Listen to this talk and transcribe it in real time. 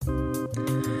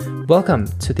Welcome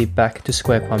to the Back to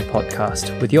Square One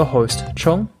podcast with your host,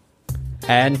 Chong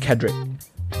and Kedrick.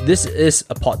 This is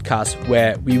a podcast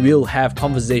where we will have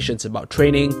conversations about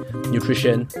training,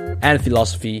 nutrition, and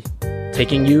philosophy,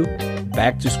 taking you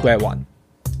back to square one.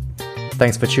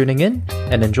 Thanks for tuning in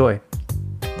and enjoy.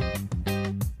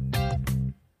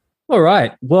 All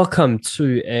right, welcome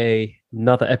to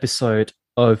another episode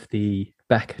of the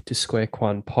Back to Square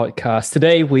One podcast.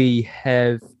 Today we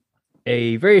have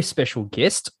a very special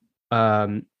guest.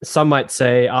 Some might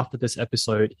say after this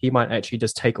episode, he might actually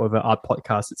just take over our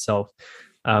podcast itself.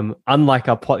 Unlike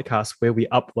our podcast where we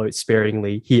upload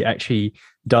sparingly, he actually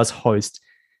does host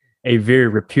a very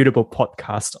reputable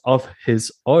podcast of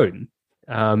his own.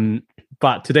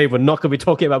 But today we're not going to be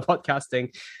talking about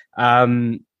podcasting.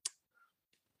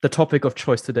 The topic of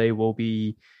choice today will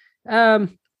be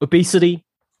obesity,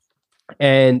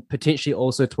 and potentially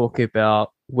also talking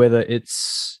about whether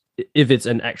if it's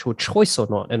an actual choice or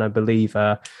not. And I believe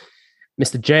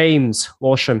Mr. James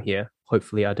Walsham here,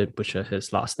 hopefully I didn't butcher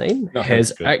his last name,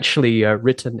 has actually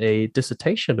written a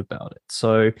dissertation about it.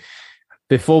 So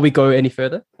before we go any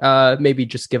further, maybe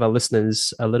just give our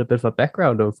listeners a little bit of a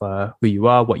background of who you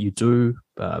are, what you do,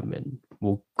 and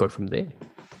we'll go from there.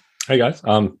 Hey guys,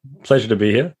 pleasure to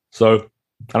be here. So,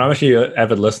 and I'm actually an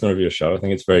avid listener of your show. I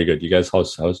think it's very good. You guys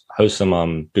host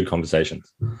some good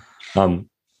conversations.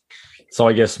 So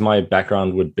I guess my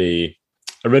background would be,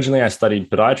 originally I studied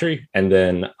podiatry, and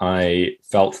then I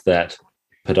felt that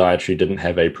podiatry didn't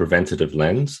have a preventative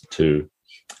lens to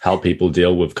help people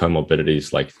deal with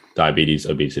comorbidities like diabetes,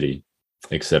 obesity,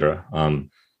 etc.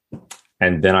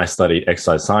 And then I studied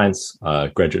exercise science,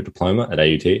 graduate diploma at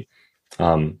AUT.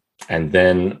 And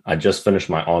then I just finished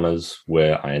my honors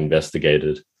where I basically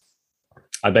did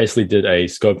a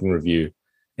scoping review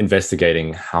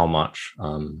investigating how much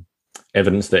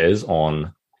evidence there is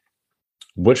on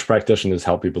which practitioners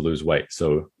help people lose weight.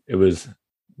 So there's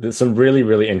some really,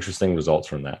 really interesting results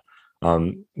from that.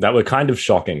 That were kind of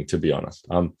shocking, to be honest.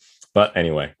 But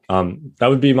anyway, that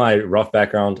would be my rough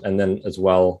background. And then as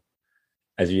well,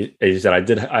 as you said,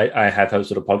 I have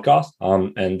hosted a podcast,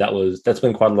 and that's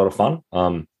been quite a lot of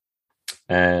fun.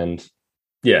 And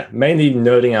yeah, mainly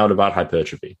nerding out about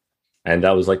hypertrophy. And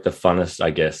that was like the funnest,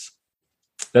 I guess.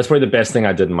 That's probably the best thing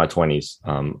I did in my 20s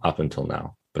up until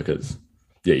now, because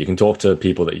yeah, you can talk to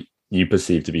people that you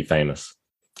perceive to be famous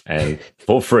and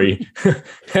for free,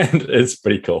 and it's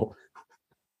pretty cool.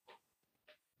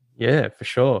 Yeah, for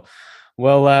sure.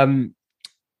 Well,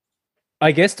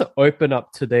 I guess to open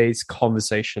up today's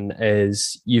conversation,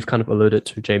 as you've kind of alluded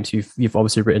to, James, you've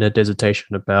obviously written a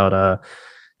dissertation about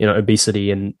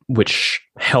obesity and which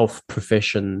health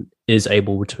profession is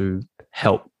able to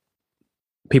help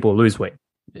people lose weight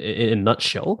in a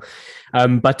nutshell.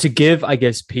 But to give, I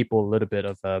guess, people a little bit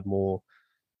of a more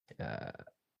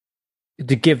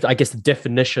to give, I guess, the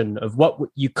definition of what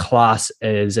you class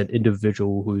as an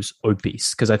individual who's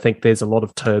obese, because I think there's a lot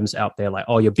of terms out there like,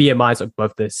 oh, your BMI is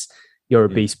above this, you're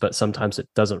obese, but sometimes it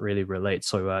doesn't really relate.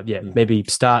 So maybe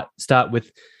start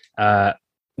with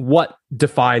what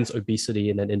defines obesity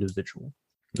in an individual.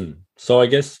 So I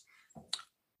guess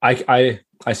I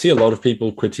see a lot of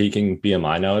people critiquing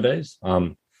BMI nowadays.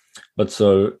 But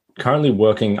so currently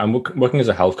I'm working as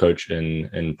a health coach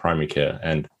in primary care,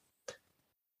 and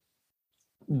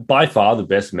by far the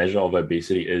best measure of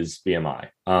obesity is BMI.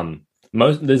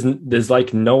 There's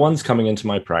like no one's coming into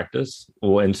my practice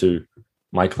or into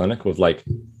my clinic with like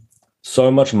so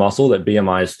much muscle that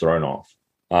BMI is thrown off.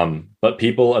 But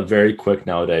people are very quick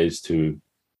nowadays to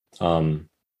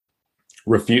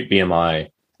refute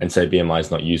BMI and say BMI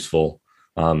is not useful.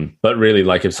 But really,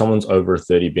 like if someone's over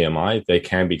 30 BMI, they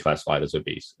can be classified as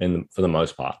obese for the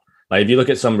most part. Like if you look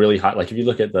at some really high, like if you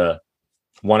look at the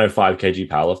 105 kg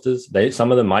powerlifters,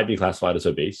 some of them might be classified as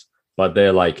obese, but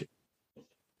they're like,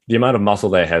 the amount of muscle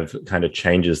they have kind of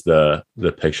changes the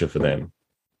picture for them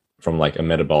from like a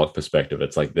metabolic perspective.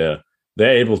 It's like they're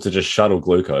able to just shuttle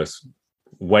glucose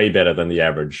way better than the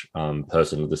average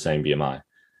person with the same BMI.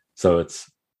 So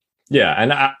it's, yeah.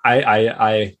 And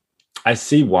I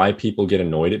see why people get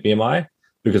annoyed at BMI,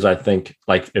 because I think,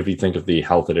 like, if you think of the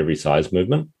health at every size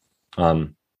movement,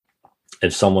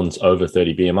 if someone's over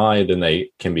 30 BMI, then they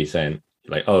can be saying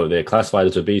like, oh, they're classified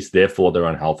as obese, therefore they're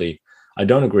unhealthy. I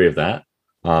don't agree with that.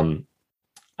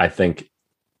 I think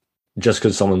just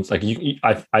because someone's like,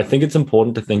 I think it's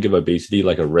important to think of obesity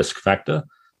like a risk factor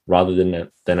rather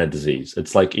than a disease.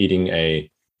 It's like eating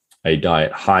a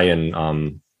diet high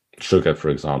in sugar, for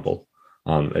example.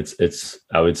 It's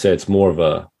I would say it's more of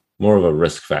a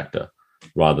risk factor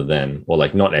rather than, or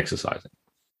like not exercising.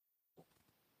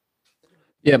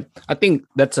 Yeah, I think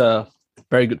that's a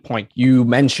very good point. You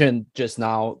mentioned just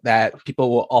now that people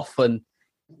will often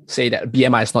say that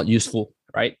BMI is not useful,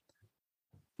 right?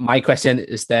 My question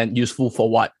is then, useful for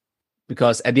what?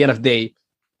 Because at the end of the day,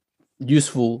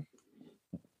 useful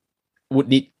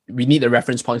we need a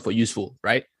reference point for useful,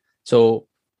 right? So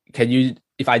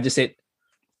if I just said,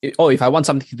 if I want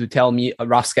something to tell me a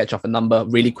rough sketch of a number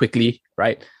really quickly,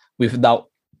 right, without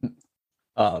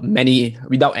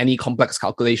any complex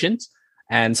calculations,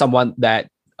 and someone that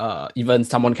even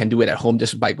someone can do it at home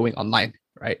just by going online,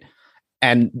 right?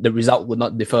 And the result will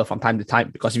not differ from time to time,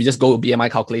 because if you just go with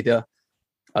BMI calculator,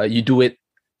 you do it,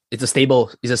 it's a stable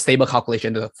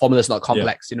calculation. The formula is not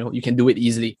complex, you can do it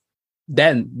easily.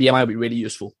 Then BMI will be really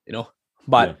useful,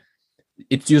 but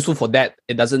it's useful for that.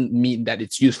 It doesn't mean that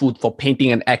it's useful for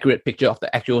painting an accurate picture of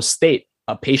the actual state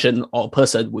a patient or a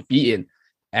person would be in.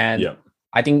 And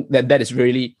I think that is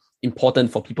really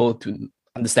important for people to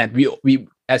understand. We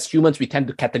as humans, we tend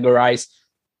to categorize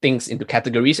things into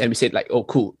categories, and we say like, oh,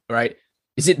 cool, right?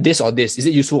 Is it this or this? Is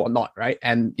it useful or not, right?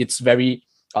 And it's very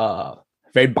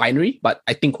very binary. But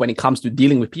I think when it comes to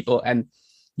dealing with people, and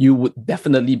you would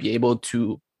definitely be able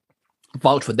to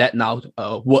vouch for that now,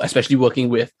 especially working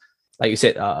with, like you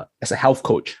said, as a health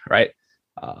coach, right?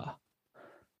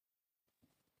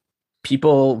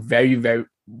 People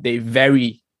they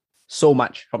vary so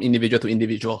much from individual to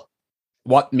individual.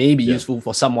 What may be useful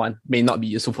for someone may not be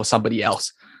useful for somebody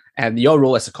else. And your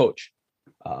role as a coach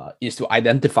is to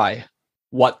identify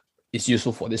what is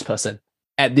useful for this person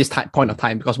at this point of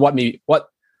time, because what may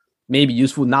be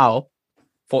useful now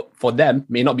for them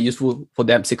may not be useful for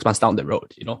them 6 months down the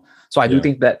road, So I do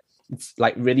think that it's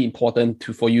like really important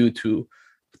for you to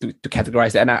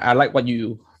categorize that. And I like what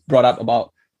you brought up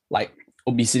about like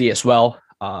obesity as well,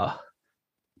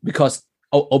 because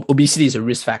obesity is a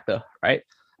risk factor, right?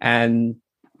 And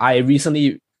I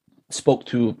recently spoke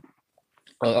to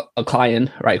a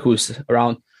client, right, who's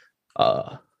around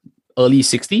early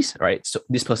 60s, right? So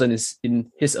this person is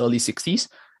in his early 60s,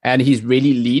 and he's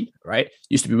really lean, right?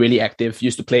 Used to be really active,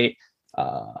 used to play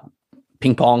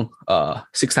ping pong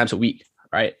 6 times a week,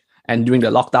 right? And during the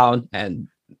lockdown, and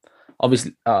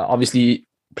obviously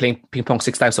playing ping pong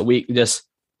 6 times a week, just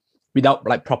without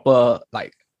proper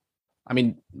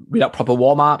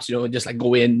warm-ups, just like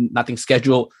go in, nothing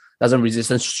scheduled, doesn't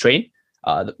resistance strain.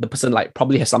 The person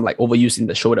probably has some overuse in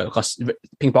the shoulder, because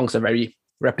ping pong is a very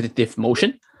repetitive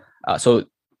motion. So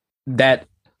that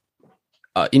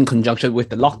in conjunction with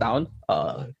the lockdown,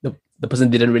 the person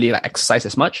didn't really exercise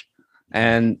as much.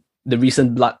 And the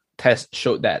recent blood test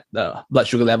showed that the blood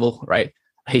sugar level, right,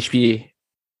 HPLAC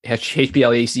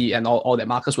and all that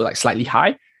markers were slightly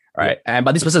high, right?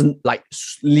 But this person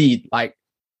lean,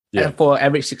 for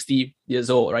average 60 years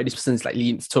old, right? This person is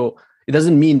lean. So it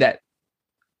doesn't mean that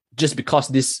just because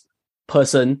this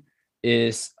person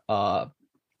is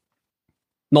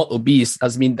not obese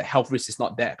doesn't mean the health risk is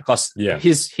not there, because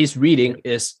his reading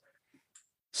is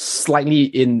slightly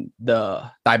in the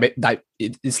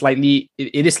it is slightly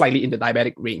in the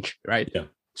diabetic range, right?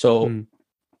 So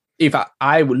if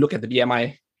I would look at the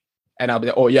BMI and I'll be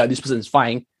like, oh yeah, this person is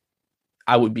fine,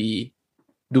 I would be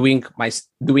doing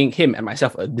him and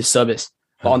myself a disservice.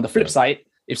 But on the flip side,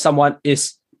 if someone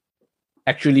is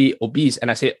actually obese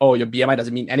and I say, oh, your BMI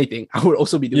doesn't mean anything, I would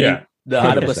also be doing the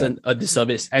other person a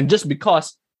disservice. And just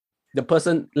because the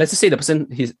person, let's just say the person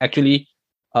he's actually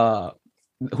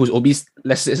who's obese,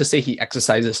 let's just say he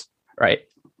exercises, right?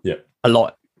 A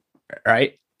lot,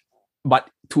 right? But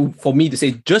for me to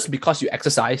say, just because you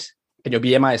exercise and your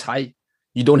BMI is high,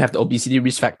 you don't have the obesity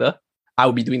risk factor, I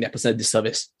would be doing that person a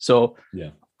disservice. So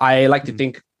I like to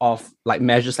think of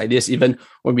measures like this, even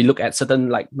when we look at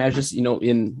certain measures,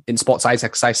 in sports science,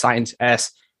 exercise science,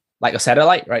 as a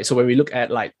satellite, right? So when we look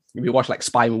at we watch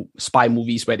spy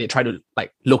movies where they try to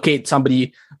locate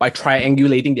somebody by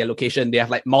triangulating their location, they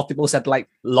have multiple satellite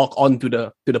lock onto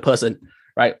the person,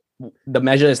 right? The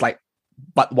measure is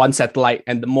but one satellite,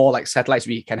 and the more satellites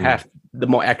we can have, the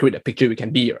more accurate the picture we can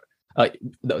be,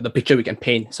 the picture we can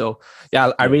paint. So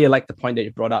I really like the point that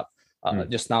you brought up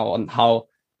just now on how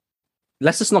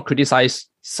let's just not criticize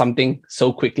something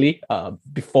so quickly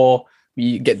before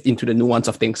we get into the nuance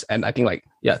of things. And I think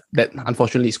that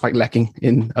unfortunately is quite lacking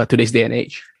in today's day and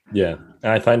age. Yeah.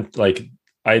 And I find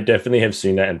I definitely have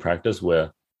seen that in practice,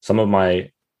 where some of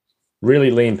my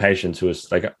really lean patients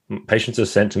patients are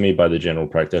sent to me by the general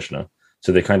practitioner.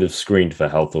 So they're kind of screened for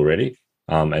health already.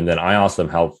 And then I ask them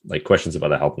questions about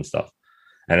their health and stuff.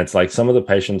 And it's some of the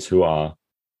patients who are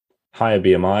higher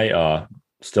BMI are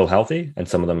still healthy, and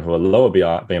some of them who are lower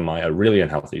BMI are really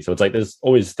unhealthy. So it's there's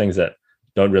always things that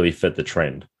don't really fit the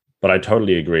trend. But I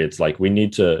totally agree. It's we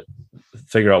need to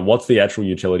figure out what's the actual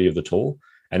utility of the tool,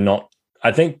 and not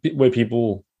I think where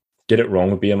people get it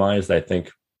wrong with BMI is they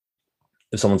think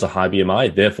if someone's a high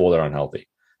BMI, therefore they're unhealthy.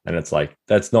 And it's like,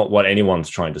 that's not what anyone's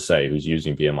trying to say who's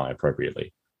using BMI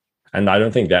appropriately. And I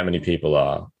don't think that many people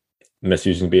are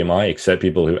misusing BMI, except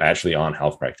people who actually aren't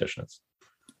health practitioners.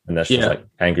 And that's just like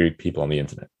angry people on the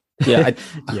internet. Yeah.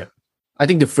 I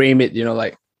think to frame it,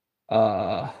 like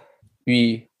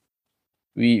we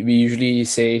usually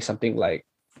say something like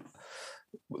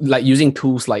using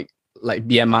tools like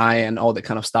BMI and all that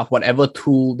kind of stuff, whatever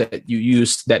tool that you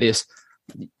use that is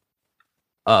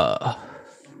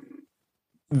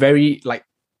very like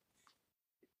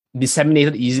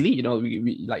disseminated easily,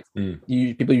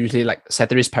 people usually like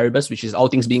ceteris paribus, which is all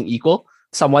things being equal,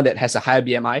 someone that has a higher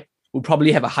BMI will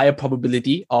probably have a higher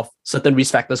probability of certain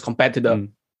risk factors compared to the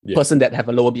person that have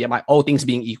a lower BMI, all things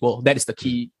being equal. That is the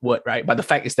key word, right? But the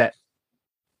fact is that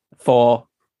for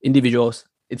individuals,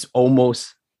 it's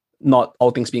almost not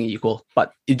all things being equal,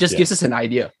 but it just gives us an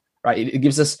idea, right? It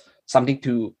gives us something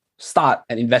to start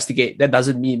and investigate. That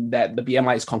doesn't mean that the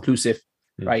BMI is conclusive,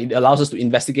 right? It allows us to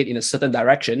investigate in a certain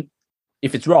direction.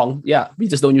 If it's wrong, we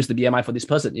just don't use the BMI for this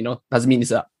person, doesn't mean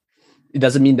it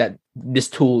doesn't mean that this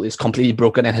tool is completely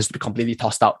broken and has to be completely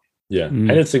tossed out. Yeah. And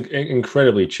it's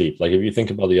incredibly cheap. Like if you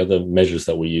think about the other measures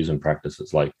that we use in practice,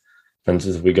 it's like, for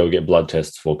instance, if we go get blood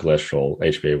tests for cholesterol,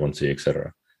 HbA1c,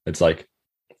 etc., it's like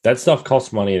that stuff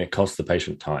costs money and it costs the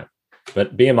patient time.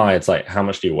 But BMI, it's like, how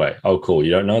much do you weigh? Oh, cool.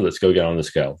 You don't know? Let's go get on the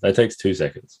scale. That takes 2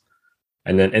 seconds.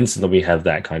 And then instantly we have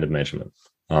that kind of measurement.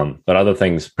 But other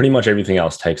things, pretty much everything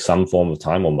else takes some form of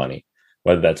time or money,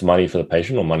 whether that's money for the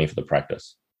patient or money for the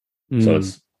practice. So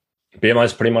it's BMI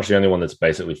is pretty much the only one that's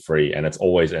basically free and it's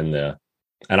always in there.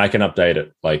 And I can update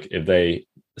it. Like if they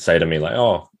say to me like,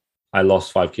 oh, I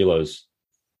lost 5 kilos,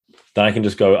 then I can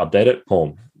just go update it.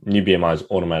 Boom, new BMI is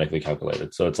automatically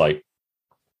calculated. So it's like,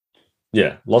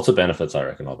 lots of benefits, I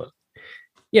reckon, of it.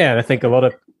 Yeah, and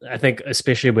I think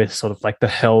especially with sort of like the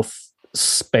health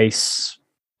space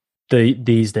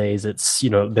these days, it's,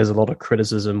 there's a lot of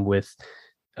criticism with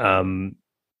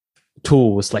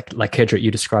tools like Kedrick, you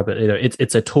describe it,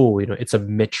 it's a tool, it's a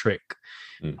metric.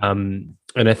 And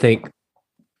I think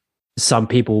some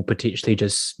people potentially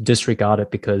just disregard it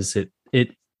because it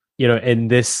in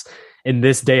this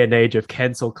day and age of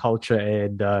cancel culture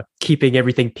and keeping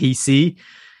everything PC,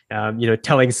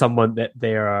 telling someone that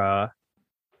they're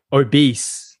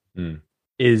obese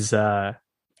is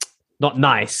not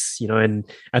nice, and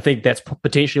I think that's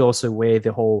potentially also where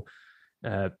the whole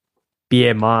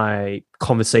BMI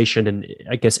conversation, and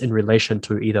I guess in relation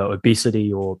to either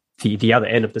obesity or the other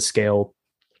end of the scale,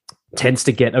 tends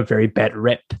to get a very bad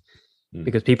rep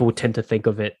because people tend to think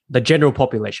of it, the general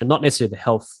population, not necessarily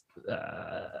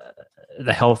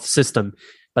the health system,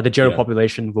 but the general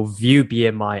population will view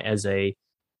BMI as a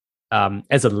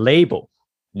label.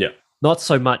 Yeah. Not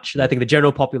so much. I think the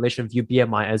general population view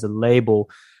BMI as a label,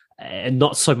 and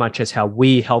not so much as how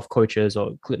we health coaches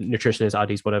or nutritionists,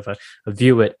 RDs, whatever,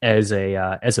 view it as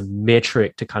a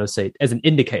metric to kind of say, as an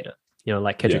indicator,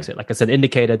 like Kedrick said, like it's an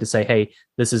indicator to say, hey,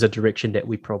 this is a direction that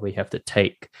we probably have to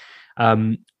take.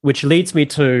 Which leads me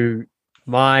to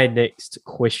my next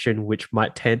question, which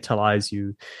might tantalize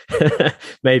you,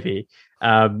 maybe,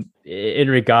 in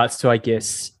regards to, I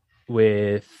guess,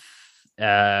 with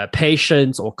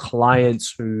patients or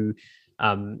clients who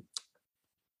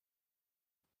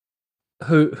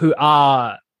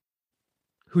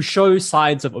show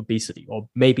signs of obesity or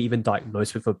maybe even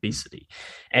diagnosed with obesity.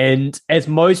 And as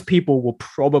most people will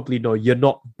probably know, you're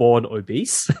not born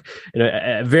obese.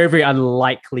 Very, very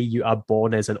unlikely you are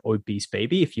born as an obese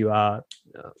baby. If you are,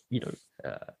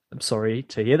 I'm sorry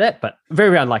to hear that, but very,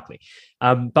 very unlikely.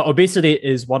 But obesity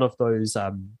is one of those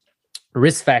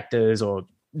risk factors or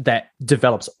that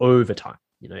develops over time.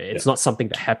 It's not something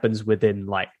that happens within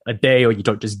like a day, or you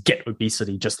don't just get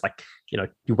obesity, just like,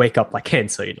 you wake up like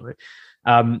cancer,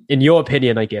 In your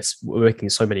opinion, I guess, working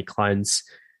with so many clients,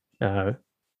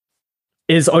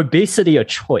 is obesity a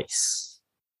choice?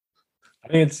 I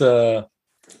think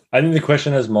I think the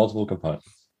question has multiple components.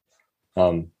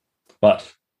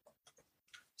 But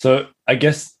so I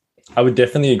guess I would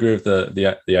definitely agree with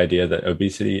the idea that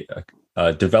obesity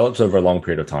develops over a long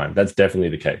period of time. That's definitely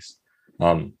the case.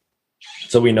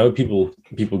 So we know people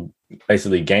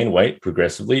basically gain weight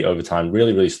progressively over time,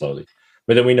 really, really slowly.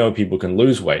 But then we know people can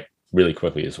lose weight really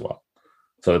quickly as well.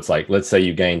 So it's like, let's say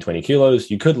you gain 20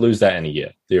 kilos, you could lose that in a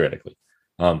year, theoretically.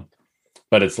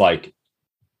 But it's like,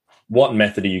 what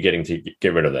method are you getting to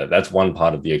get rid of that? That's one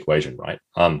part of the equation, right?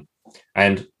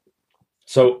 And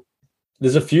so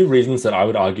there's a few reasons that I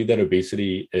would argue that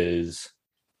obesity is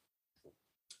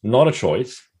not a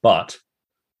choice, but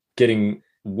getting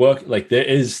work, like there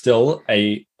is still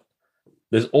a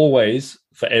there's always,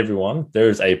 for everyone, there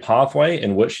is a pathway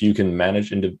in which you can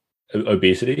manage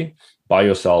obesity by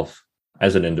yourself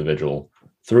as an individual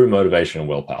through motivation and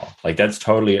willpower. Like that's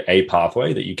totally a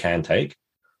pathway that you can take.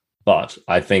 But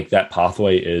I think that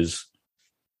pathway is,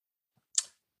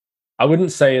 I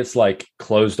wouldn't say it's like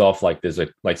closed off, like there's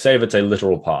say if it's a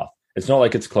literal path, it's not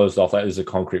like it's closed off, like there's a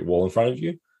concrete wall in front of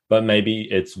you, but maybe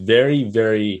it's very,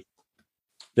 very,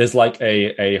 there's like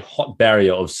a hot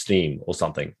barrier of steam or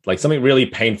something, like something really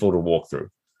painful to walk through.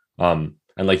 And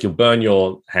like you'll burn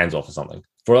your hands off or something.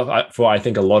 For I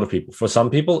think a lot of people, for some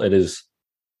people, it is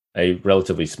a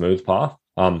relatively smooth path.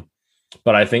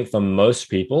 But I think for most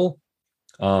people,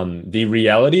 the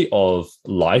reality of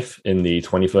life in the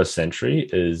 21st century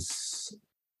is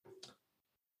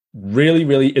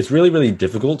it's really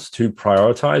difficult to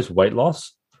prioritize weight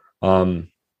loss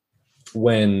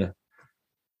when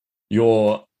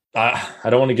you're, I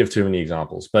don't want to give too many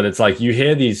examples, but it's like you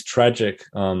hear these tragic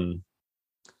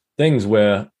things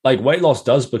where like weight loss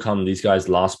does become these guys'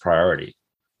 last priority.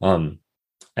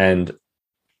 And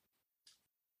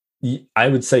I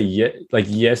would say,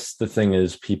 yes, the thing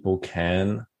is people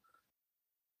can,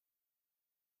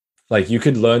 like you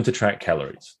could learn to track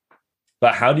calories,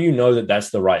 but how do you know that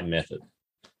that's the right method?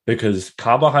 Because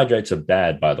carbohydrates are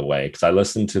bad, by the way, because I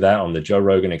listened to that on the Joe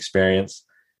Rogan Experience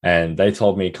and they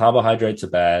told me carbohydrates are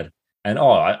bad. And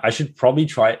I should probably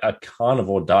try a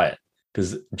carnivore diet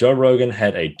because Joe Rogan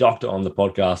had a doctor on the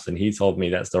podcast and he told me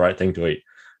that's the right thing to eat.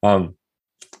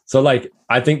 So like,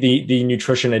 I think the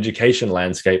nutrition education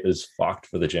landscape is fucked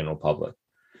for the general public.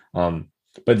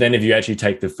 But then if you actually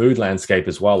take the food landscape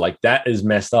as well, like that is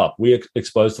messed up. We're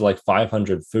exposed to like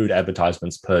 500 food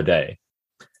advertisements per day.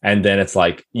 And then it's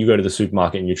like you go to the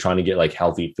supermarket and you're trying to get like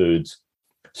healthy foods.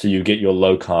 So you get your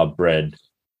low carb bread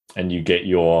and you get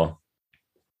your,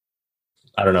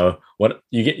 I don't know what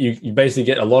you get. You basically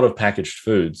get a lot of packaged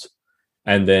foods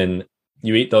and then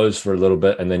you eat those for a little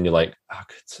bit and then you're like, oh,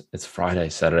 it's Friday,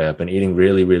 Saturday. I've been eating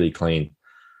really, really clean.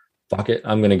 Fuck it.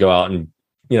 I'm going to go out and,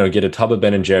 get a tub of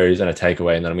Ben & Jerry's and a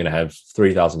takeaway. And then I'm going to have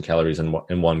 3,000 calories in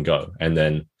one go. And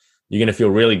then you're going to feel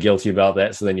really guilty about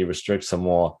that. So then you restrict some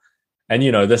more. And,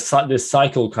 this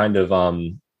cycle kind of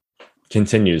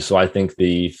continues. So I think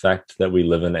the fact that we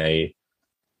live in a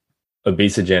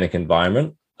obesogenic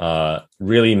environment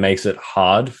really makes it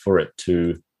hard for it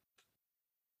to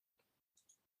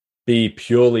be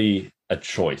purely a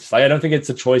choice. Like, I don't think it's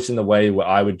a choice in the way where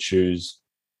I would choose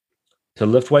to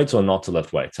lift weights or not to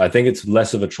lift weights. I think it's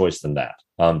less of a choice than that.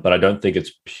 But I don't think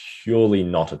it's purely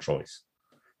not a choice.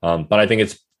 But I think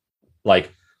it's like,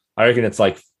 I reckon it's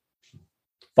like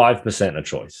 5% a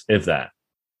choice, if that.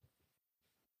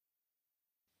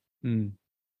 Yep.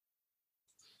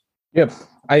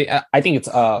 I think it's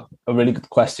a really good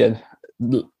question.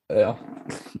 When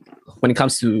it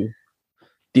comes to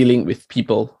dealing with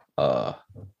people,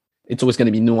 it's always going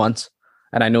to be nuanced.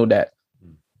 And I know that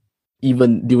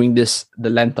even during the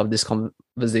length of this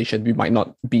conversation, we might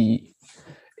not be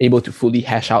able to fully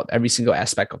hash out every single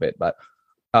aspect of it. But,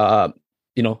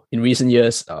 in recent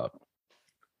years,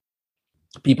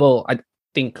 people, I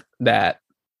think that,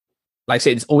 like I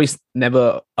said, it's always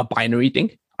never a binary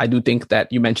thing. I do think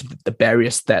that you mentioned the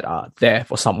barriers that are there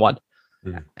for someone.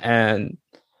 And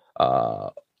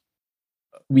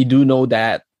we do know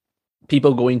that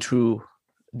people going through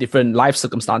different life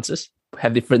circumstances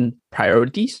have different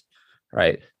priorities,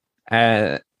 right?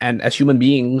 And as human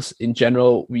beings in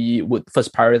general, we would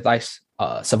first prioritize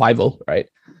survival, right?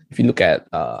 If you look at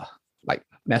like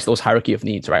Maslow's hierarchy of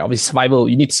needs, right? Obviously, survival,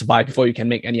 you need to survive before you can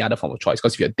make any other form of choice.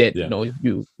 Because if you're dead,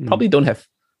 you probably don't have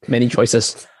many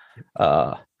choices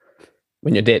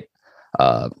when you're dead.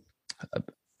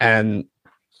 And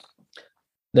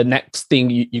the next thing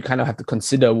you kind of have to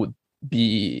consider would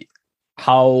be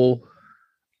how,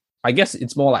 I guess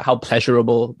it's more like how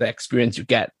pleasurable the experience you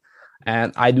get.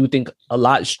 And I do think a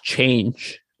large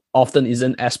change often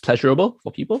isn't as pleasurable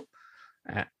for people.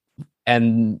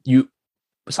 And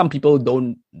some people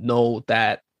don't know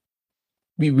that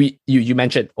you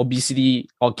mentioned obesity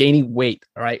or gaining weight,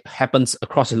 right, happens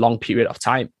across a long period of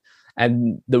time.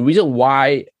 And the reason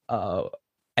why,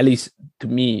 at least to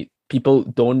me, people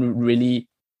don't really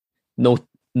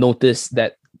notice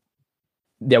that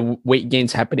their weight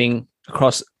gains happening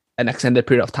across an extended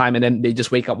period of time, and then they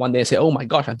just wake up one day and say, oh my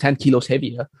gosh, I'm 10 kilos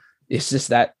heavier. It's just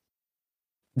that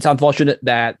it's unfortunate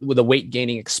that with the weight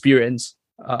gaining experience,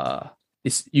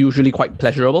 it's usually quite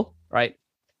pleasurable, right?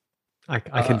 I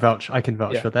can vouch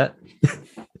for that.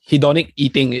 Hedonic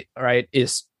eating, right,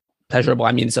 is pleasurable.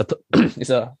 I mean, it's a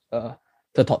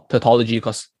tautology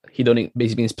because hedonic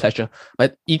basically means pleasure.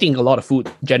 But eating a lot of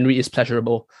food generally is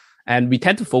pleasurable. And we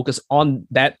tend to focus on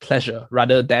that pleasure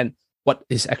rather than what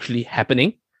is actually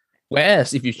happening.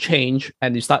 Whereas if you change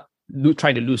and you start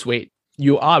trying to lose weight,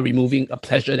 you are removing a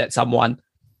pleasure that someone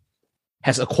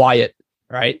has acquired,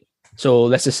 right? So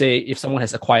let's just say if someone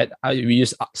has acquired, we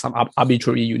use some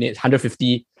arbitrary unit,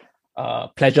 150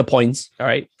 pleasure points, all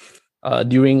right,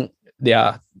 during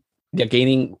their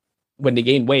gaining, when they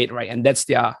gain weight, right? And that's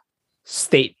their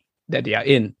state that they are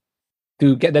in.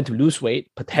 To get them to lose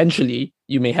weight, potentially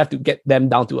you may have to get them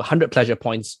down to 100 pleasure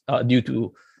points due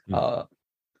to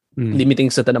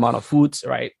limiting certain amount of foods,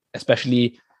 right?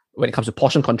 Especially when it comes to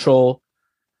portion control.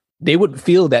 They would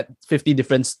feel that 50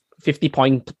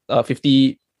 point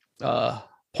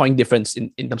difference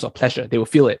in terms of pleasure. They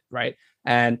will feel it, right?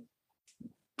 And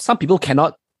some people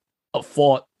cannot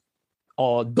afford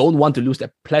or don't want to lose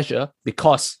their pleasure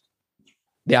because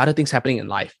there are other things happening in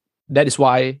life. That is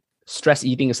why stress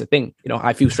eating is a thing.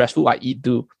 I feel stressful, I eat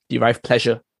to derive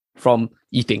pleasure from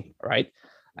eating, right?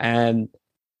 And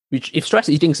if stress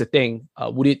eating is a thing,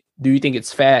 do you think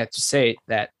it's fair to say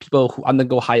that people who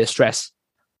undergo higher stress,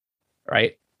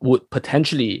 right, would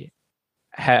potentially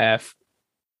have,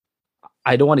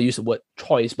 I don't want to use the word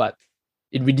choice, but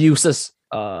it reduces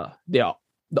the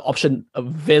option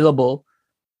available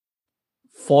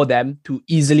for them to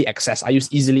easily access. I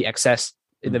use easily access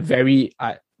in a very,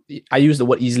 I use the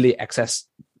word easily access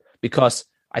because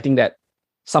I think that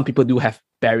some people do have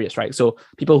barriers, right? So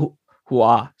people who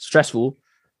are stressful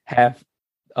have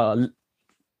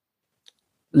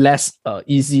less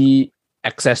easy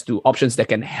access to options that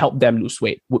can help them lose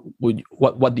weight.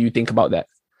 What do you think about that?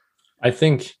 I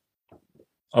think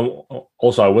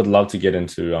also I would love to get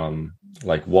into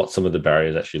like what some of the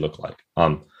barriers actually look like.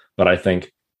 But I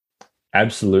think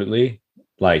absolutely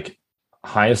like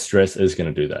higher stress is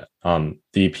going to do that.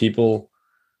 The people,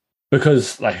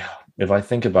 because like if I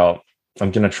think about,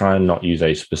 I'm going to try and not use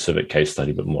a specific case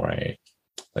study, but more a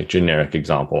like generic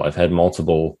example. I've had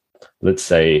multiple, let's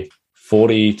say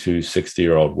 40 to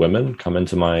 60-year-old women come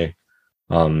into my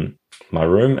my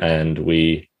room, and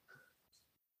we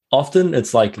often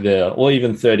it's like or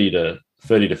even 30 to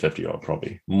 50-year-old,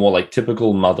 probably more like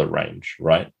typical mother range,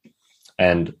 right?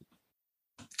 And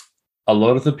a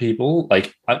lot of the people,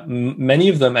 like many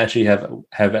of them actually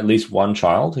have at least one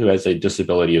child who has a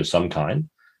disability of some kind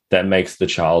that makes the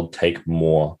child take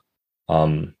more,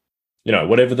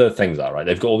 whatever the things are, right?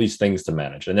 They've got all these things to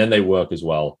manage, and then they work as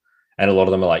well. And a lot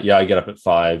of them are like, yeah, I get up at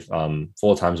 5,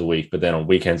 4 times a week, but then on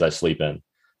weekends I sleep in.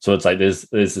 So it's like there's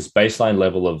this baseline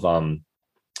level of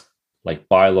like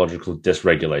biological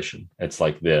dysregulation. It's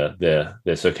like their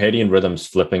circadian rhythms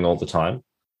flipping all the time.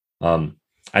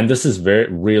 And this is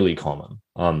really common.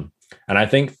 And I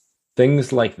think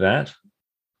things like that,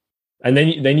 and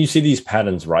then you see these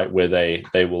patterns, right, where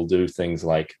they will do things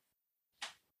like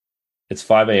it's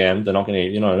 5 a.m. They're not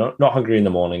going to, not hungry in the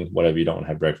morning, whatever, you don't want to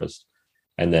have breakfast.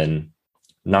 And then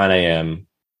 9 a.m.,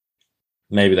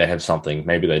 maybe they have something,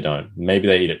 maybe they don't. Maybe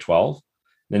they eat at 12.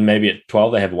 Then maybe at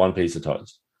 12, they have one piece of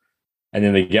toast. And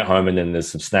then they get home and then there's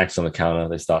some snacks on the counter.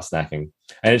 They start snacking.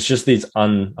 And it's just these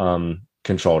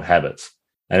uncontrolled habits.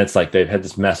 And it's like they've had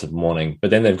this massive morning, but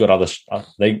then they've got other,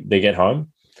 they get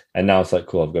home and now it's like,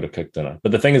 cool, I've got to cook dinner.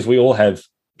 But the thing is, we all have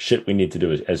shit we need to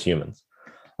do as humans.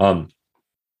 I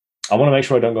want to make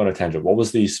sure I don't go on a tangent. What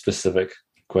was the specific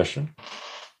question?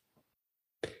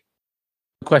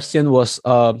 The question was,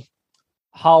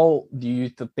 how do you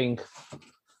think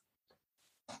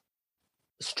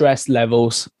stress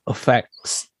levels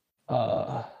affects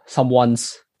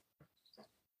someone's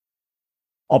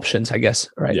options, I guess,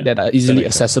 right? Yeah, that are easily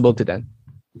accessible to them.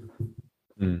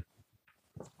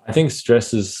 I think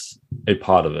stress is a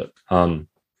part of it.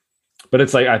 But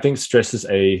it's like, I think stress is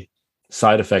a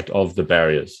side effect of the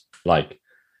barriers. Like,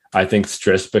 I think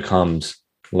stress becomes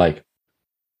like,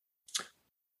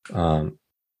 for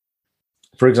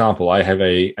example, I have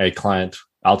a client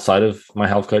outside of my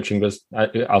health coaching business,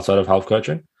 outside of health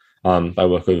coaching. I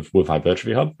work with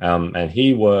Hypertrophy Hub, and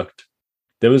he worked.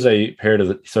 There was a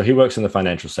period so he works in the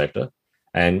financial sector,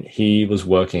 and he was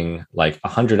working like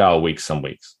 100-hour weeks some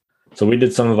weeks. So we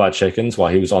did some of our check-ins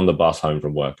while he was on the bus home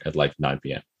from work at like 9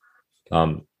 p.m.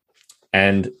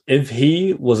 And if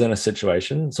he was in a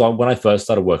situation, so when I first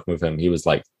started working with him, he was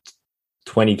like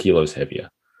 20 kilos heavier.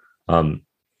 And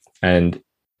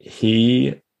if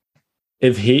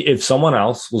someone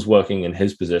else was working in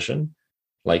his position,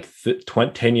 like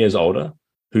 10 years older,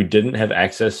 who didn't have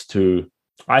access to,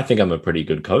 I think I'm a pretty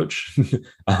good coach.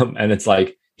 And it's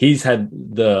like, he's had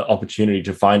the opportunity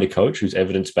to find a coach who's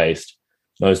evidence-based,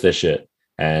 knows their shit.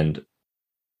 And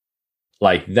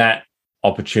like that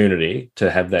opportunity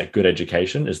to have that good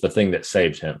education is the thing that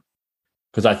saved him.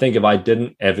 Because I think if I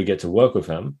didn't ever get to work with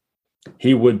him,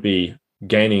 he would be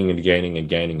gaining and gaining and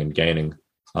gaining and gaining.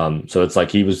 So it's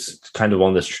like he was kind of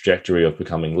on this trajectory of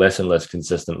becoming less and less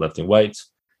consistent lifting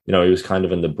weights. He was kind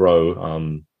of in the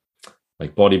bro,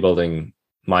 like bodybuilding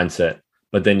mindset,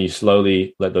 but then you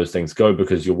slowly let those things go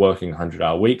because you're working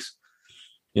 100-hour weeks.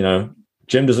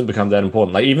 Gym doesn't become that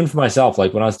important. Like even for myself,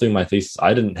 like when I was doing my thesis,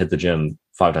 I didn't hit the gym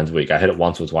 5 times a week. I hit it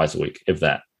once or twice a week, if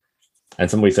that. And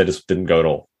some weeks I just didn't go at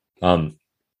all.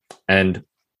 And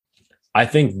I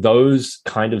think those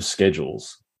kind of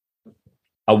schedules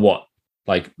are what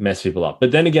like mess people up.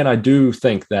 But then again, I do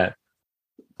think that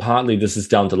partly this is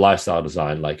down to lifestyle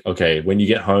design. Like, okay, when you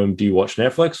get home, do you watch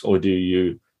Netflix or do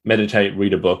you meditate,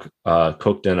 read a book,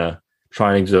 cook dinner, try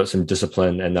and exert some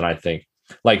discipline? And then I think,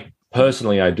 like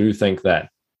personally, I do think that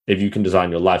if you can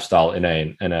design your lifestyle in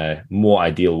a more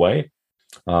ideal way,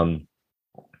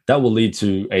 that will lead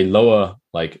to a lower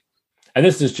like, and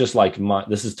this is just like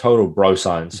this is total bro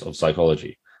science of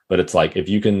psychology, but it's like if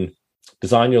you can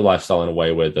design your lifestyle in a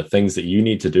way where the things that you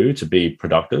need to do to be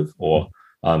productive or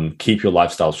keep your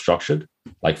lifestyle structured,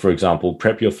 like for example,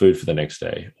 prep your food for the next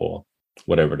day or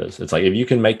whatever it is. It's like if you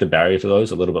can make the barrier to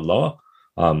those a little bit lower,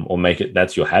 or make it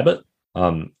that's your habit,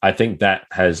 I think that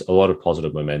has a lot of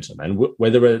positive momentum. And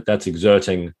whether that's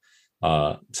exerting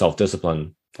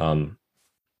self-discipline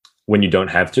when you don't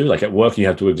have to, like at work, you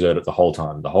have to exert it the whole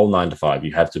time, the whole 9 to 5.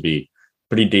 You have to be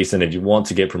pretty decent if you want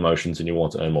to get promotions and you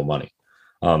want to earn more money.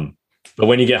 But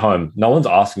when you get home, no one's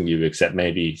asking you except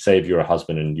maybe, say, if you're a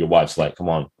husband and your wife's like, come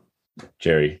on,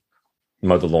 Jerry,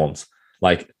 mow the lawns.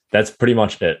 Like, that's pretty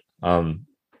much it.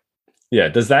 Yeah,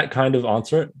 does that kind of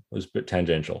answer it? It was a bit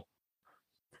tangential.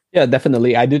 Yeah,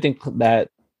 definitely. I do think that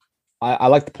I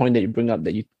like the point that you bring up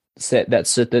that you said that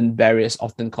certain barriers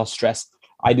often cause stress.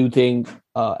 I do think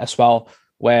as well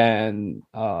when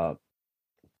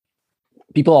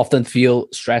people often feel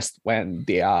stressed when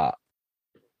they are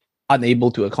unable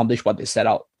to accomplish what they set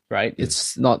out, right?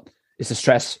 It's a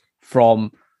stress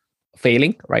from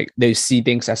failing, right? They see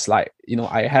things as like,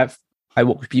 I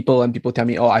work with people and people tell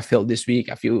me, oh, I failed this week.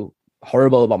 I feel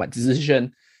horrible about my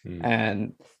decision.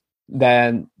 And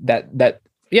then that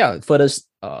further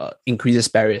increases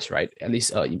barriers, right? At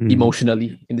least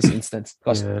emotionally in this instance,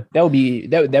 because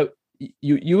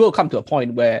you will come to a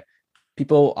point where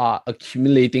people are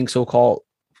accumulating so-called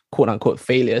quote unquote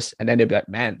failures, and then they'll be like,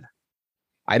 man,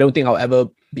 I don't think I'll ever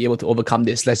be able to overcome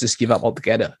this. Let's just give up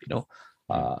altogether,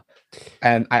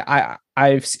 and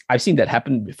I've seen that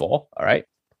happen before, all right,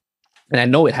 and I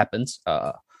know it happens.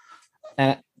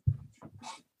 And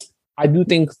I do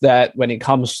think that when it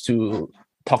comes to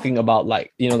talking about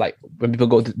like when people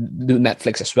go to do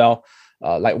Netflix as well,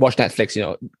 like watch Netflix,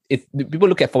 people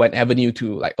look at for an avenue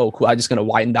to like, oh, cool, I'm just gonna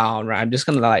wind down, right? I'm just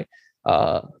gonna like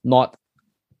not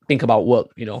think about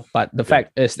work, But the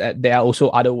fact is that there are also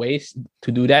other ways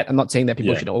to do that. I'm not saying that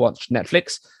people should watch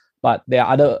Netflix, but there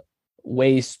are other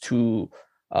ways to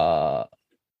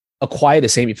acquire the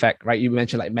same effect, right? You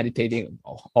mentioned like meditating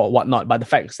or whatnot, but the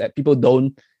fact is that people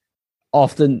don't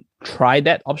often try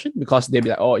that option because they'll be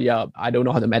like, oh yeah, I don't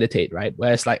know how to meditate, right?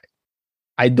 Whereas like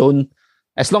I don't,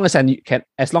 as long as I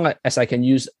can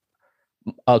use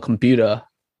a computer,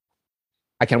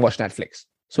 I can watch Netflix.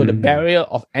 So the barrier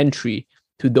of entry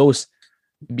to those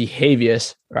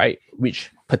behaviors, right,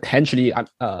 which potentially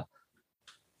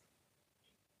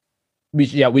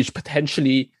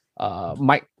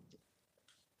might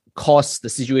cause the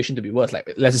situation to be worse.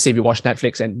 Like let's just say if you watch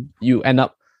Netflix and you end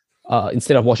up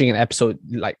instead of watching an episode,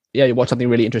 like you watch something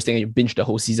really interesting and you binge the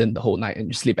whole season the whole night and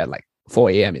you sleep at like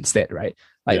 4 a.m. instead, right?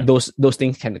 Like those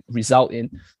things can result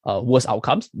in worse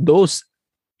outcomes. Those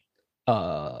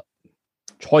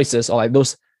choices or like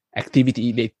those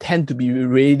activity, they tend to be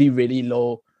really, really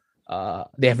low.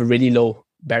 They have a really low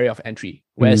barrier of entry.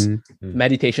 Whereas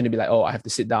meditation, to be like, oh, I have to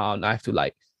sit down, I have to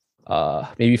like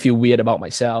maybe feel weird about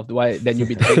myself. Then you'll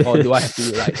be thinking, oh, do I have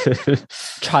to like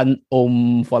chant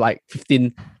Om for like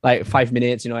 5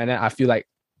 minutes, and then I feel like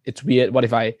it's weird. What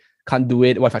if I can't do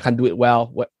it? What if I can't do it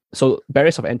well? So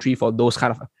barriers of entry for those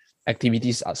kind of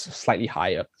activities are slightly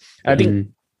higher. And I think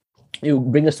it will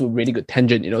bring us to a really good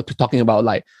tangent, to talking about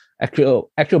like actual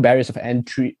barriers of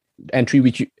entry,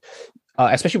 which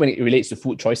especially when it relates to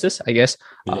food choices, I guess,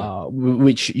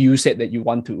 which you said that you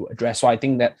want to address. So I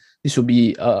think that this will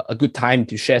be a good time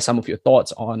to share some of your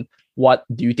thoughts on what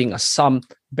do you think are some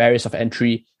barriers of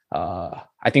entry.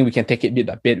 I think we can take it bit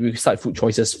by bit. We start food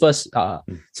choices first.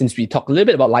 Since we talked a little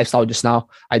bit about lifestyle just now,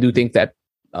 I do think that,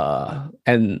 I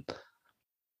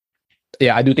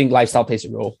do think lifestyle plays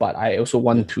a role, but I also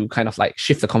want to kind of like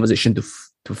shift the conversation to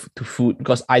food,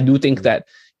 because I do think that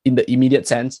in the immediate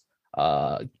sense,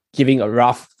 giving a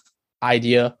rough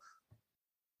idea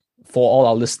for all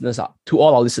our listeners, to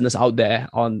all our listeners out there,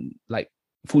 on like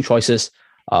food choices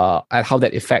and how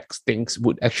that affects things,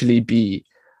 would actually be,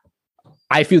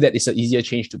 I feel that it's an easier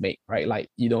change to make, right? Like,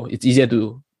 it's easier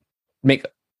to make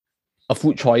a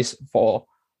food choice for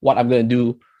what I'm going to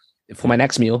do for my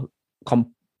next meal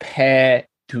compared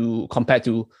to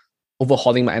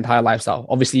overhauling my entire lifestyle.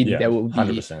 Obviously, there will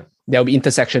be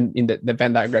intersection in the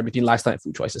Venn diagram between lifestyle and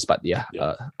food choices. But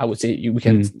I would say we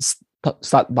can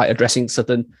start by addressing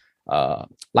certain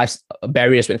life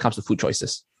barriers when it comes to food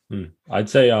choices. I'd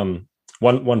say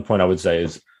one point I would say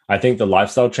is, I think the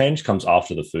lifestyle change comes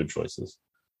after the food choices.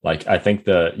 Like, I think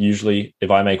usually if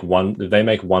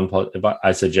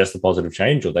I suggest a positive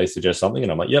change, or they suggest something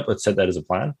and I'm like, yep, let's set that as a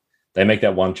plan. They make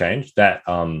that one change, that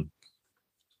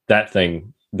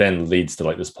thing then leads to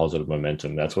like this positive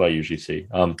momentum. That's what I usually see.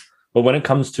 But when it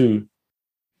comes to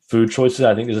food choices,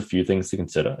 I think there's a few things to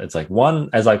consider. It's like, one,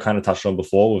 as I kind of touched on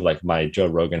before with like my Joe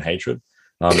Rogan hatred,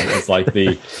 it's like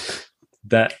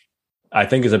that I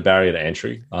think is a barrier to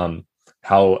entry.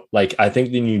 How, like, I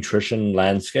think the nutrition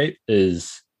landscape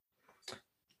is,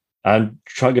 I'm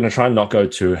going to try and not go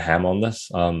too ham on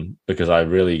this because I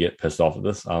really get pissed off at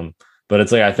this. But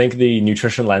it's like, I think the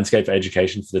nutrition landscape for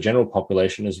education for the general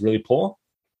population is really poor.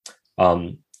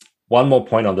 One more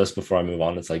point on this before I move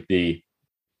on. It's like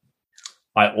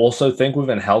I also think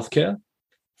within healthcare,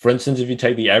 for instance, if you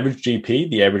take the average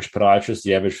GP, the average podiatrist,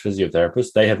 the average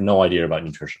physiotherapist, they have no idea about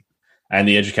nutrition. And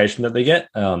the education that they get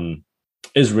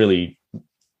is really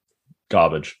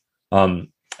garbage.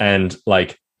 And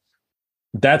like,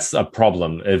 that's a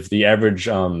problem if the average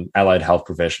allied health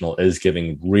professional is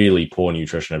giving really poor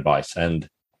nutrition advice. And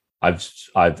I've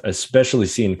especially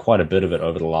seen quite a bit of it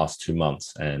over the last 2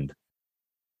 months, and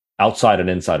outside and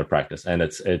inside of practice. And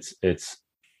it's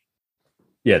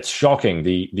shocking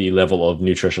the level of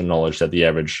nutrition knowledge that the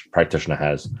average practitioner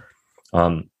has.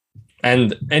 And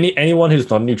anyone who's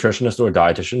not a nutritionist or a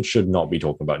dietitian should not be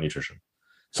talking about nutrition.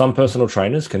 Some personal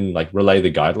trainers can like relay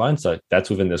the guidelines, so that's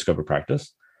within their scope of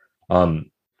practice.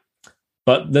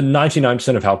 But the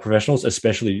 99% of health professionals,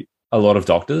 especially a lot of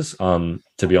doctors,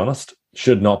 to be honest,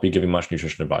 should not be giving much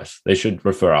nutrition advice. They should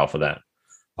refer out for that,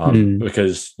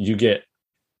 because you get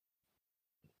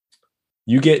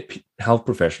health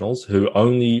professionals who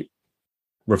only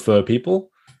refer people,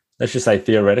 let's just say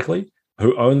theoretically,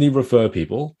 who only refer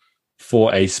people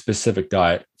for a specific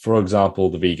diet. For example,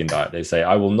 the vegan diet. They say,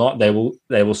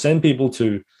 they will send people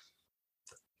to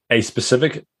a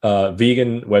specific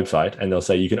vegan website, and they'll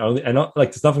say you can only, and not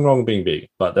like there's nothing wrong with being vegan,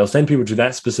 but they'll send people to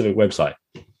that specific website,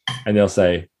 and they'll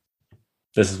say,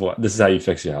 this is how you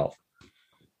fix your health.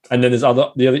 And then there's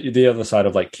the other side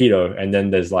of like keto, and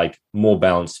then there's like more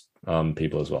balanced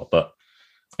people as well. But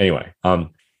anyway,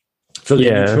 so the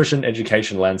nutrition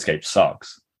education landscape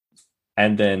sucks,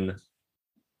 and then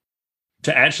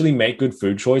to actually make good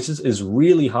food choices is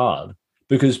really hard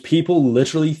because people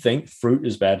literally think fruit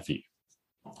is bad for you.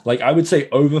 Like, I would say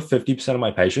over 50% of my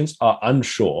patients are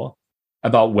unsure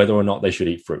about whether or not they should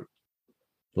eat fruit.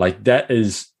 Like, that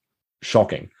is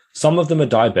shocking. Some of them are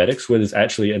diabetics where there's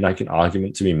actually an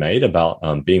argument to be made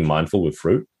about being mindful with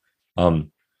fruit.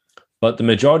 But the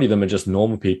majority of them are just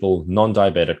normal people,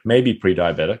 non-diabetic, maybe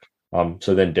pre-diabetic.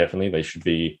 So then definitely they should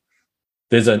be,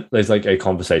 there's like a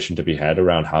conversation to be had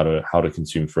around how to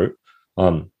consume fruit.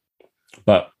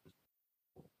 But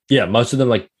yeah, most of them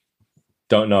like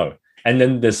don't know. And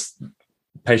then there's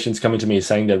patients coming to me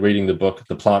saying they're reading the book,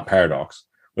 The Plant Paradox,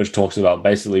 which talks about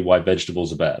basically why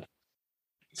vegetables are bad.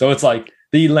 So it's like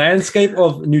the landscape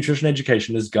of nutrition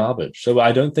education is garbage. So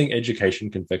I don't think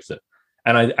education can fix it.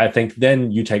 And I think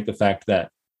then you take the fact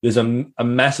that there's a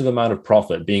massive amount of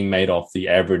profit being made off the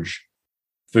average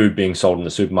food being sold in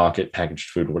the supermarket, packaged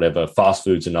food, or whatever. Fast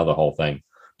food's another whole thing.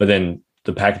 But then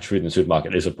the packaged food in the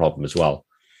supermarket is a problem as well.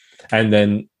 And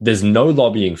then there's no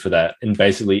lobbying for that in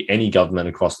basically any government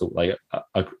across the world.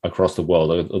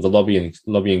 The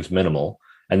lobbying's minimal,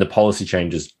 and the policy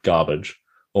change is garbage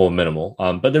or minimal.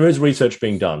 But there is research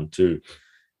being done to,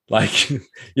 like,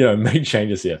 make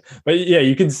changes here. But yeah,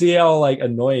 you can see how like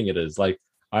annoying it is. Like,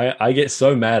 I get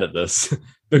so mad at this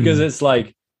because it's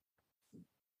like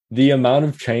the amount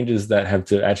of changes that have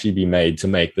to actually be made to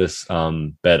make this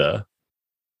better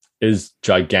is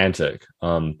gigantic.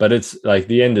 But it's like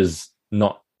the end is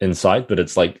not in sight, but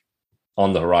it's like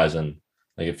on the horizon,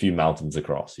 like a few mountains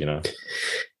across,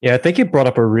 Yeah, I think you brought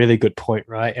up a really good point,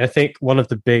 right? And I think one of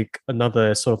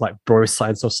another sort of like bro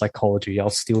science of psychology, I'll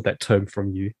steal that term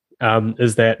from you,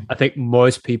 is that I think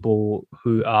most people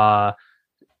who are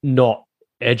not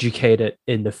educated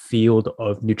in the field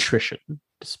of nutrition,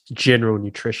 general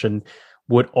nutrition,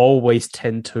 would always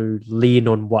tend to lean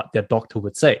on what their doctor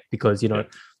would say, because,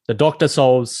 the doctor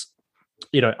solves,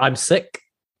 I'm sick.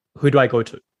 Who do I go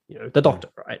to? The doctor,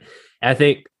 right? And I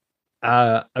think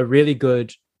a really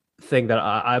good thing that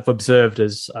I've observed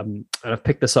is, and I've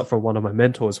picked this up from one of my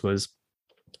mentors, was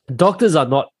doctors are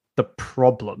not the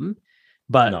problem,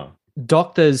 but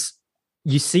doctors,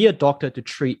 you see a doctor to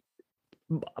treat,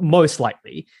 most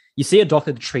likely, you see a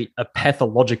doctor to treat a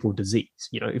pathological disease.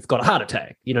 You've got a heart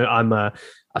attack,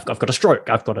 I've got a stroke,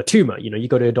 I've got a tumor, you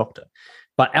go to a doctor.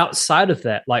 But outside of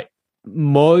that, like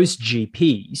most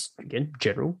GPs, again,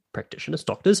 general practitioners,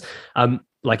 doctors,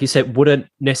 like you said, wouldn't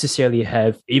necessarily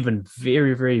have even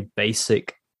very, very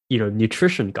basic,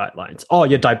 nutrition guidelines. Oh,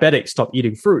 you're diabetic, stop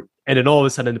eating fruit. And then all of a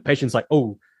sudden the patient's like,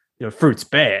 oh, fruit's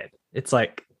bad. It's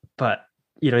like, but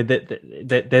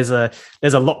there's a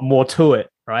lot more to it,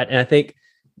 right? And I think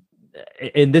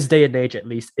in this day and age, at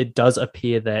least, it does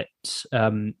appear that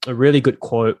a really good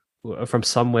quote from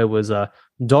somewhere was,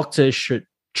 doctors should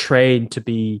train to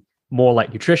be more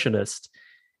like nutritionists,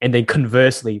 and then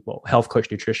conversely, health coach,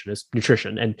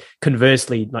 nutrition, and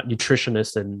conversely, like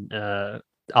nutritionists and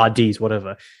RDs,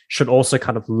 whatever, should also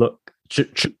kind of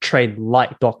should train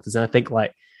like doctors. And I think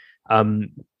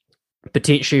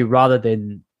potentially, rather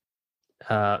than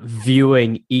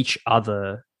viewing each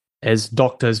other as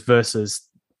doctors versus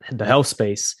the health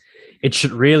space, it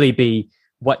should really be,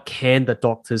 what can the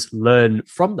doctors learn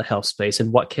from the health space,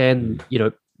 and what can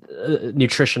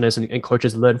nutritionists and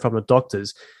coaches learn from the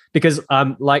doctors? Because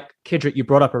like Kendrick, you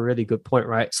brought up a really good point,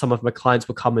 right? Some of my clients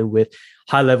will come in with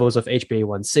high levels of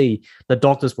HbA1c. The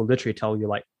doctors will literally tell you,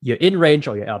 like, you're in range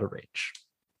or you're out of range.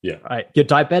 Yeah. Right. You're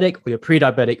diabetic or you're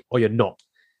pre-diabetic or you're not.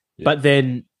 Yeah. But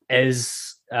then,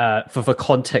 as for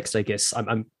context, I guess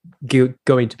I'm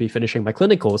going to be finishing my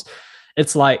clinicals.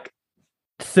 It's like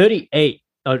 38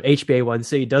 on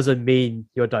HbA1c doesn't mean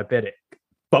you're diabetic,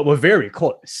 but we're very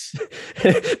close.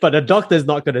 But a doctor's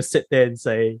not going to sit there and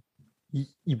say,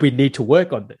 we need to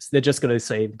work on this. They're just going to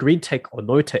say green tick or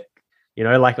no tick.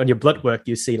 Like on your blood work,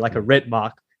 you see like a red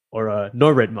mark or a no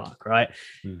red mark, right?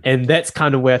 And that's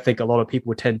kind of where I think a lot of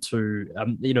people tend to,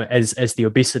 as the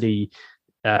obesity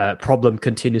problem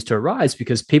continues to arise,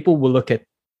 because people will look at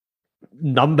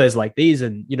numbers like these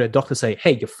and, doctors say,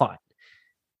 hey, you're fine.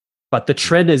 But the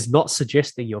trend is not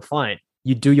suggesting you're fine.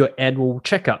 You do your annual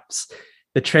checkups.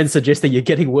 The trend suggests that you're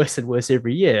getting worse and worse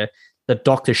every year. The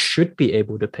doctor should be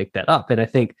able to pick that up. And I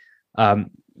think,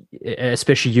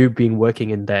 especially you being working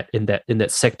in that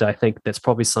sector, I think that's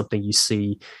probably something you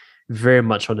see very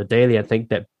much on a daily. I think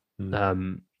that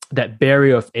that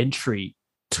barrier of entry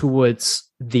towards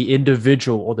the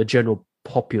individual or the general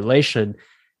population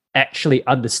actually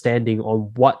understanding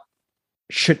on what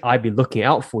should I be looking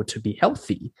out for to be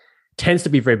healthy tends to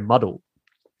be very muddled.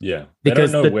 Yeah,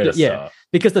 because they don't know where to start.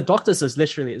 Because the doctors is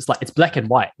literally, it's like, it's black and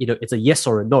white. It's a yes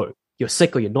or a no. You're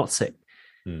sick or you're not sick.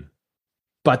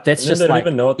 But that's just, they don't like,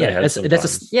 even know what they have.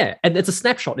 and it's a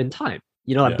snapshot in time.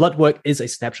 Blood work is a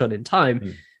snapshot in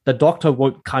time. The doctor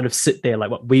won't kind of sit there like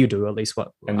what we do, at least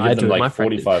what and I give them do. Like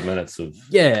 45 minutes of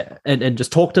and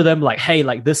just talk to them like, hey,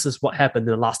 like, this is what happened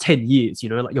in the last 10 years.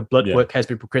 Like, your blood work has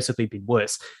been progressively been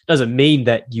worse. Doesn't mean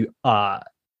that you are,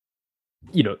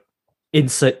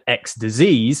 insert X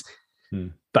disease,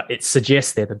 but it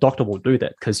suggests that the doctor will do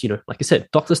that because, like I said,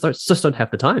 doctors just don't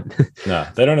have the time. No,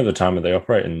 they don't have the time, and they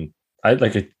operate. And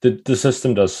the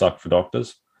system does suck for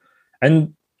doctors.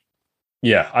 And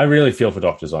yeah, I really feel for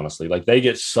doctors, honestly. Like, they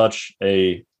get such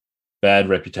a bad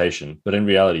reputation, but in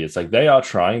reality, it's like they are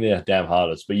trying their damn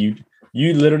hardest. But you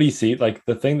literally see, like,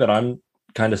 the thing that I'm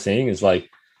kind of seeing is like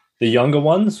the younger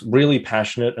ones really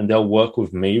passionate, and they'll work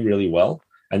with me really well.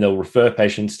 And they'll refer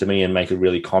patients to me and make a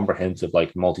really comprehensive,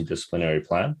 like, multidisciplinary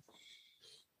plan.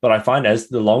 But I find as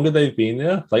the longer they've been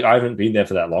there, like, I haven't been there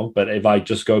for that long, but if I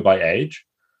just go by age,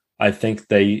 I think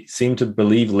they seem to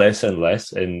believe less and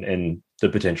less in the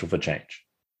potential for change,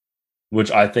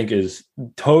 which I think is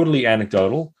totally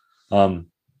anecdotal.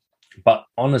 But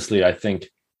honestly, I think,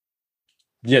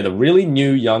 the really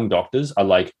new young doctors are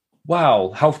like,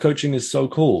 wow, health coaching is so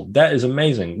cool. That is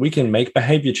amazing. We can make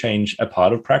behavior change a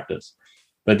part of practice.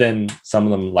 But then some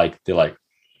of them, they're like,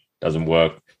 doesn't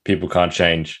work. People can't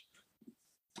change.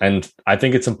 And I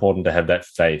think it's important to have that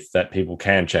faith that people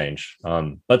can change.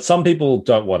 But some people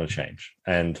don't want to change.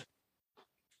 And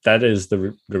that is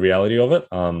the reality of it.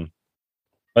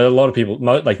 But a lot of people,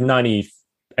 like 98%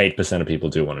 of people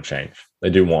do want to change. They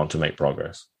do want to make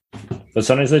progress. But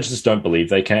sometimes they just don't believe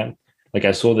they can. Like,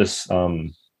 I saw this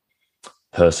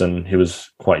person, he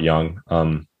was quite young.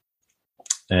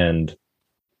 And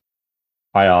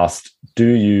I asked, do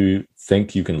you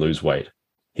think you can lose weight?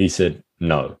 He said,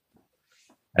 no.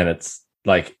 And it's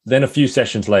like then a few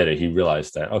sessions later, he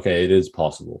realized that, okay, it is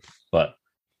possible. But,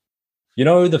 you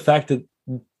know, the fact that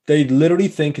they literally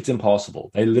think it's impossible.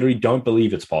 They literally don't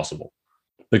believe it's possible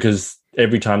because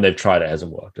every time they've tried, it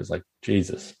hasn't worked. It's like,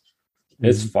 Jesus,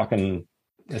 it's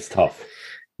tough.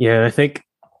 Yeah, I think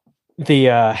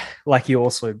the like you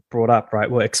also brought up, right?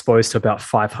 We're exposed to about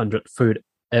 500 food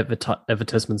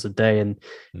advertisements a day, and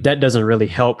that doesn't really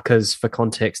help because, for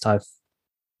context, I've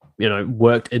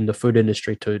worked in the food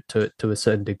industry to a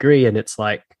certain degree, and it's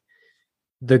like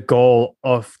the goal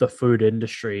of the food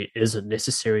industry isn't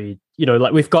necessary.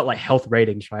 Like we've got like health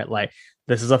ratings, right? Like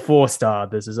this is a 4-star,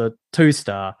 this is a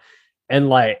 2-star, and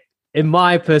like in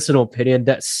my personal opinion,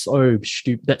 that's so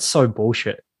stupid. That's so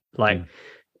bullshit.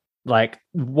 Like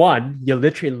one, you're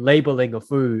literally labeling a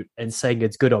food and saying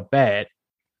it's good or bad.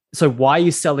 So why are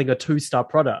you selling a 2-star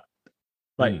product?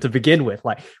 Like to begin with,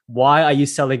 like why are you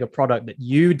selling a product that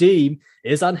you deem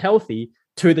is unhealthy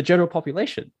to the general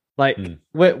population? Like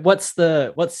what's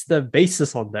the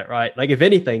basis on that, right? Like if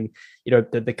anything,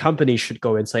 the company should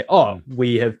go and say,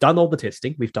 we have done all the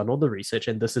testing, we've done all the research,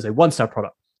 and this is a 1-star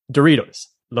product. Doritos,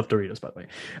 love Doritos, by the way.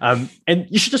 And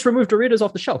you should just remove Doritos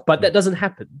off the shelf, but that doesn't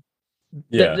happen.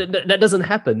 That doesn't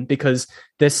happen because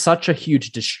there's such a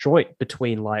huge disjoint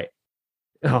between like,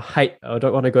 I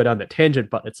don't want to go down that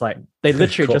tangent, but it's like they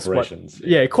literally just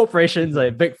corporations,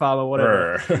 like big pharma,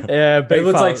 whatever. It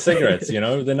looks like cigarettes.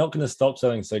 They're not going to stop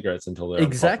selling cigarettes until they're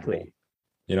exactly.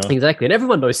 Exactly, and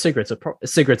everyone knows cigarettes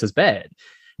is bad.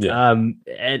 Yeah.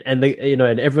 And they,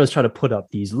 and everyone's trying to put up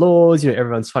these laws.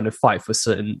 Everyone's trying to fight for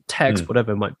certain tax,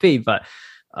 whatever it might be, but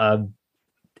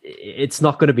it's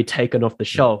not going to be taken off the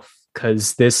shelf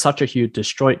because there's such a huge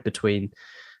disjoint between,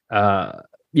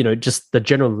 just the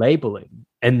general labeling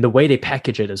and the way they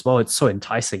package it as well. It's so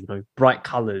enticing, bright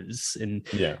colors, and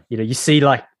you see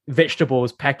like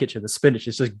vegetables packaged in the spinach.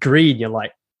 It's just green. You're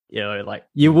like, like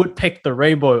you would pick the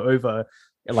rainbow over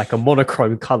like a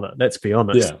monochrome color. Let's be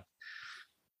honest. Yeah.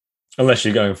 Unless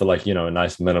you're going for like, a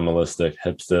nice minimalistic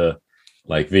hipster,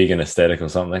 like vegan aesthetic or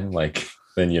something, like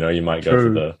then, you might go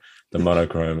for the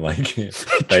monochrome, like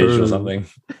beige or something.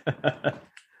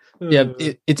 Yeah.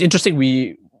 It's interesting.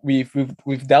 We've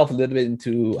delved a little bit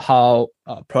into how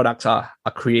products are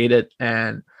created,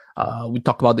 and we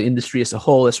talk about the industry as a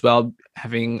whole as well,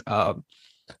 having a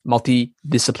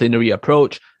multidisciplinary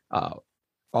approach,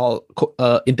 all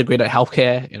integrated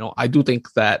healthcare. I do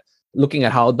think that looking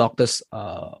at how doctors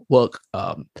work,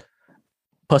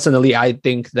 personally, I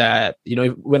think that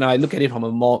when I look at it from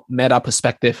a more meta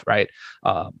perspective, right?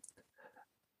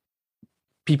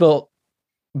 People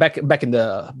back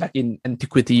in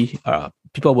antiquity,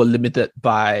 people were limited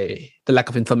by the lack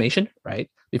of information, right?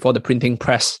 Before the printing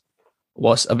press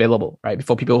was available, right?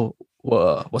 Before people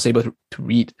was able to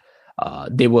read,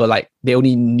 they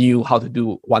only knew how to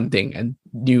do one thing and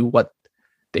knew what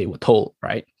they were told,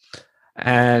 right?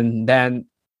 And then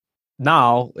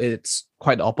now it's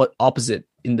quite opposite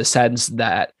in the sense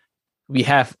that we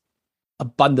have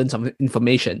abundance of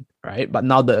information, right? But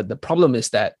now the problem is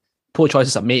that poor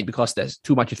choices are made because there's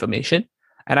too much information.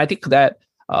 And I think that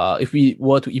if we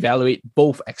were to evaluate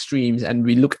both extremes and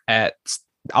we look at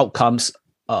outcomes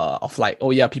of like,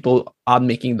 people aren't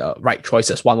making the right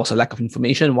choices. One was a lack of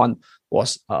information. One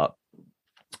was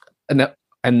and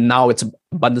now it's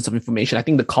abundance of information. I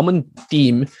think the common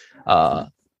theme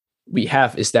we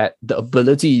have is that the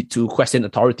ability to question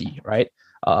authority, right?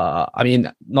 I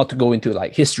mean, not to go into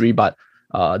like history, but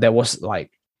there was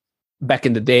like back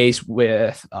in the days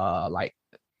with like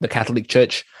the Catholic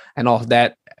Church and all of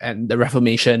that, and the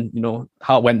Reformation,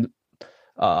 how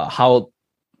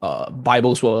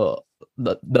Bibles were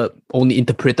the only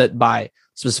interpreted by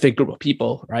specific group of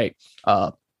people, right?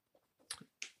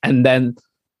 And then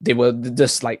they were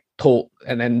just like told,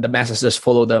 and then the masses just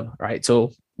follow them, right?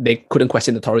 So they couldn't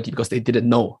question authority because they didn't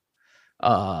know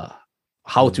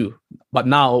how to. But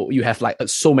now you have like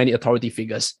so many authority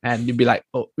figures, and you'd be like,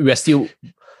 we are still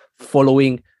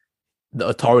following the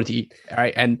authority,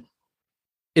 right? And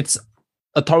it's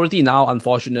authority now,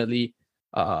 unfortunately,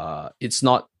 it's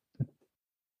not.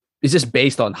 It's just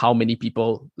based on how many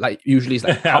people, like usually it's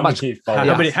like how many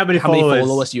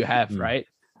followers you have, right?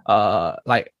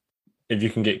 Like if you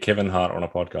can get Kevin Hart on a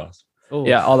podcast. Ooh.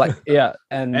 Yeah, or like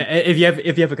and if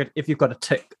you've got a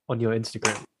tick on your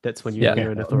Instagram, that's when you're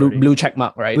an authority. Blue check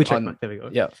mark, right? Blue check mark. There we go.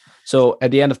 Yeah. So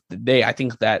at the end of the day, I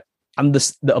think that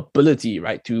the ability,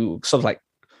 right, to sort of like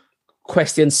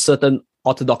question certain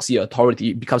orthodoxy or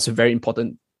authority becomes a very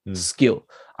important skill.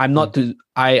 I'm not going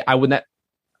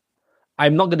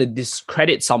to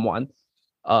discredit someone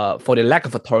for the lack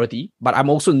of authority, but I'm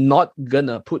also not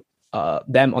gonna put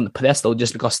them on the pedestal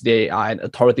just because they are an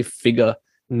authoritative figure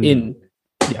in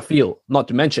their field. Not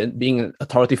to mention, being an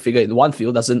authoritative figure in one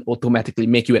field doesn't automatically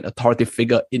make you an authoritative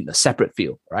figure in a separate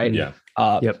field, right? Yeah.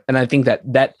 And I think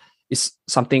that is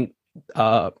something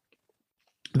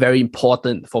very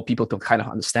important for people to kind of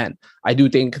understand. I do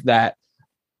think that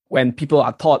when people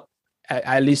are taught,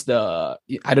 at least I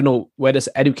don't know whether it's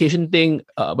education thing.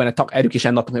 When I talk education,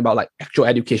 I'm not talking about like actual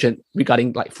education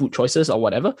regarding like food choices or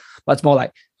whatever, but it's more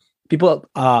like people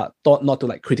are taught not to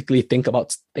like critically think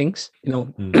about things, you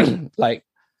know. Like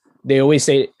they always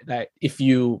say that if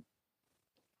you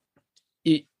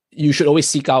should always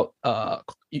seek out a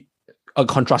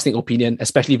contrasting opinion,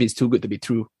 especially if it's too good to be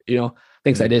true, you know,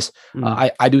 things like this.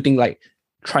 I do think like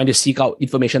trying to seek out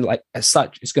information like as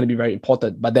such is going to be very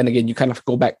important. But then again, you kind of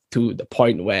go back to the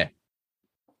point where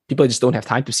people just don't have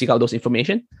time to seek out those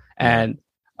information and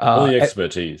all the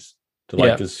expertise to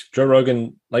like, because Joe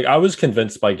Rogan, like I was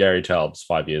convinced by Gary Taubes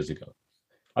 5 years ago.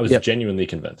 I was genuinely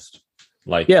convinced.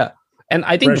 Like, and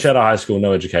I think fresh out of high school,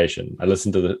 no education. I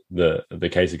listened to the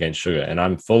case against sugar, and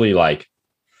I'm fully like,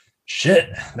 shit,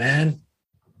 man.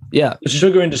 Yeah, the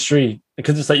sugar industry,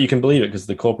 because it's like you can believe it because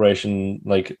the corporation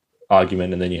like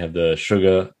argument, and then you have the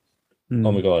sugar.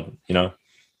 Oh my god, you know.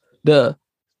 The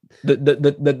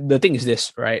thing is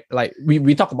this, right? Like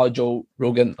we talk about Joe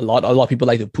Rogan a lot. A lot of people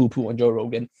like to poo-poo on Joe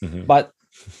Rogan, but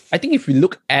I think if we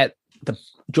look at the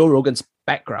Joe Rogan's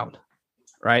background,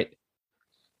 right?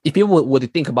 If people were to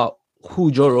think about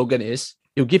who Joe Rogan is,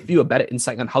 it'll give you a better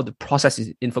insight on how to process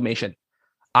his information.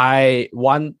 First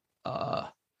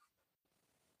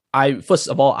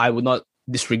of all, I would not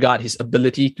disregard his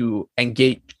ability to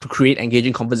create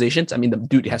engaging conversations. I mean, the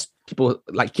dude has people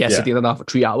like sitting down for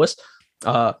 3 hours.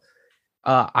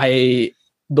 I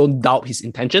don't doubt his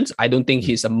intentions. I don't think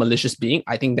he's a malicious being.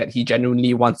 I think that he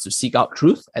genuinely wants to seek out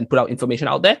truth and put out information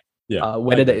out there.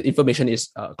 Whether the information is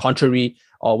contrary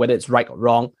or whether it's right or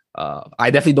wrong.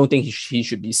 I definitely don't think he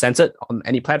should be censored on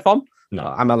any platform. No.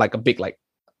 I'm like a big like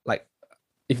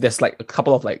if there's like a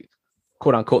couple of like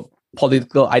quote unquote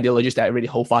political ideologies that I really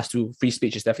hold fast to, free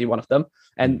speech is definitely one of them.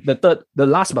 And the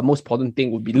last but most important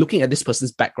thing would be looking at this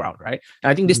person's background, right? And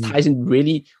I think this ties in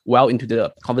really well into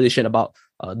the conversation about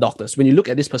doctors. When you look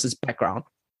at this person's background,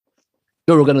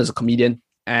 Joe Rogan is a comedian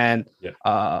and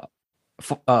MMA,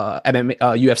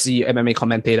 UFC MMA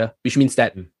commentator, which means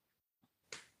that.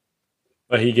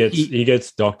 But he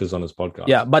gets doctors on his podcast.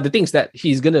 Yeah, but the thing is that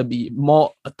he's gonna be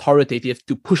more authoritative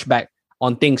to push back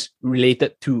on things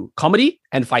related to comedy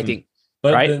and fighting.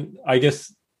 But right? Then I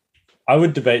guess I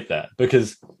would debate that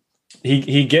because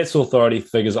he gets authority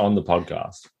figures on the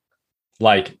podcast.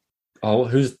 Like,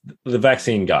 who's the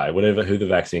vaccine guy, who the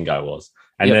vaccine guy was.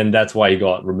 And then that's why he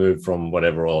got removed from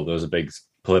whatever, or there was a big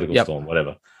political storm,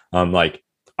 whatever. Like,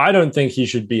 I don't think he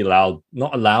should be not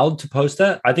allowed to post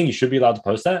that. I think he should be allowed to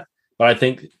post that. But I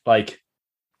think like,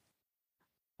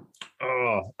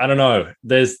 I don't know.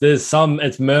 There's some,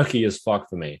 it's murky as fuck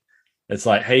for me. It's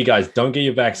like, hey guys, don't get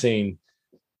your vaccine.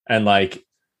 And like,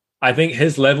 I think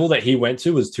his level that he went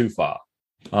to was too far.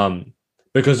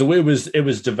 Because it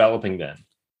was developing then.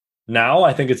 Now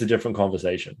I think it's a different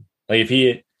conversation. Like if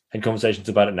he had conversations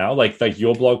about it now, like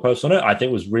your blog post on it, I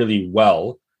think was really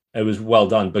it was well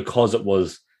done because it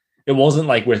wasn't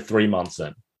like we're 3 months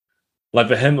in. Like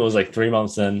for him, it was like 3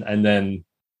 months in, and then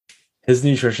his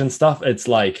nutrition stuff, it's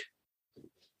like,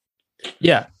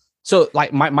 yeah. So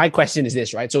like my question is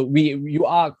this, right? So you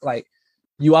are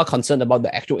concerned about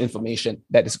the actual information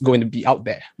that is going to be out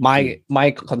there. My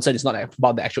concern is not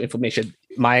about the actual information.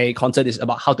 My concern is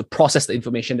about how to process the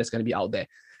information that's going to be out there.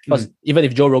 Because even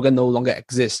if Joe Rogan no longer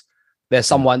exists, there's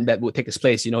someone that would take his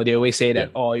place. You know, they always say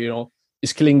that,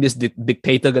 is killing this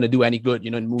dictator going to do any good,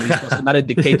 in movies? Because another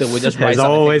dictator will just rise up.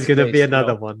 There's always going to be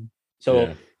another one.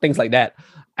 So things like that.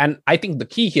 And I think the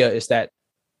key here is that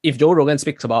if Joe Rogan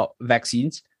speaks about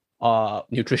vaccines,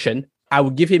 nutrition, I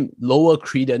would give him lower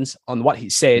credence on what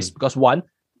he says because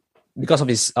of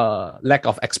his lack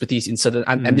of expertise in certain,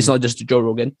 and this is not just to Joe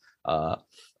Rogan,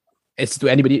 it's to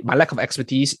anybody. My lack of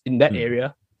expertise in that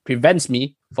area prevents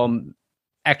me from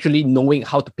actually knowing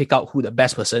how to pick out who the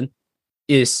best person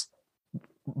is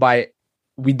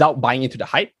without buying into the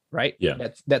hype, right? Yeah,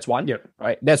 that's one. Yeah,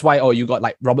 right. That's why you got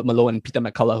like Robert Malone and Peter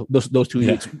McCullough, those two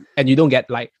dudes, and you don't get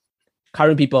like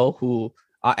current people who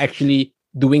are actually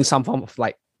doing some form of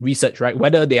like research, right?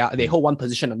 Whether they hold one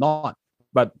position or not,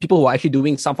 but people who are actually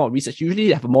doing some form of research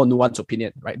usually have a more nuanced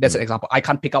opinion, right? That's an example. I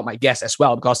can't pick out my guess as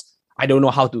well because I don't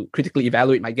know how to critically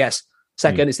evaluate my guess.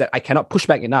 Second is that I cannot push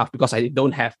back enough because I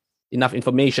don't have enough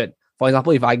information. For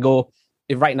example,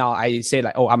 if right now I say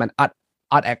like, I'm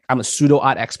I'm a pseudo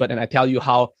art expert, and I tell you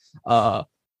how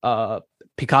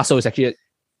Picasso is actually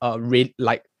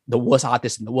like the worst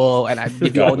artist in the world, and I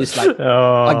give you all this like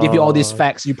I give you all these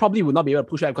facts, you probably would not be able to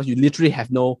push back because you literally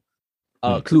have no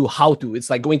clue how to. It's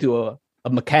like going to a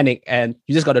mechanic and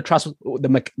you just got to trust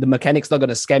the mechanic's not going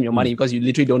to scam your money because you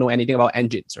literally don't know anything about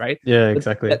engines, right? Yeah,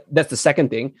 exactly. That's the second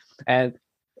thing. And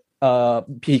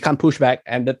he can't push back.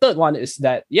 And the third one is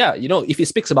that, if he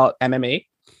speaks about MMA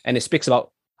and he speaks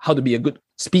about how to be a good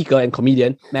speaker and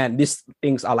comedian, man, these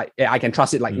things are like, I can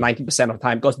trust it like 90% of the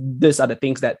time because these are the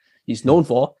things that he's known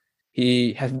for.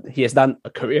 He has done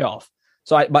a career of.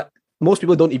 But most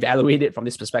people don't evaluate it from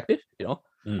this perspective, They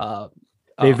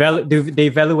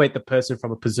evaluate the person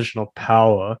from a position of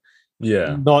power,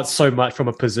 not so much from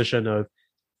a position of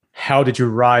how did you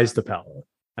rise to power,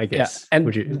 I guess. And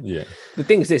the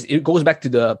thing is this, it goes back to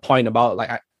the point about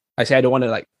like I say I don't want to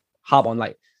like harp on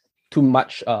like too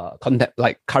much content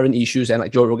like current issues and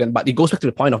like Joe Rogan, but it goes back to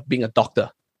the point of being a doctor,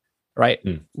 right?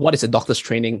 What is a doctor's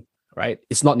training, right?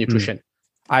 It's not nutrition.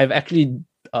 I've actually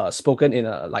spoken in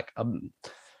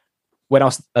when I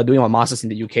was doing my master's in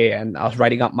the UK and I was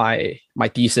writing up my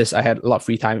thesis. I had a lot of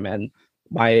free time and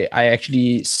I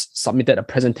actually submitted a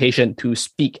presentation to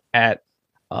speak at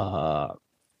a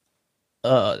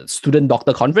student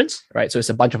doctor conference, right? So it's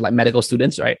a bunch of like medical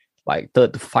students, right? Like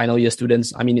third to final year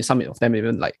students. I mean, some of them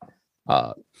even like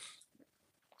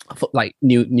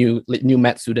new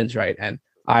med students, right? And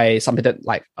I submitted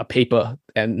like a paper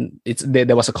and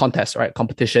there was a contest, right?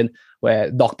 Competition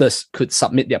where doctors could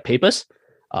submit their papers.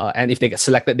 And if they get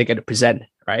selected, they get to present,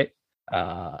 right?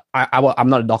 I'm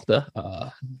not a doctor.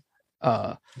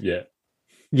 And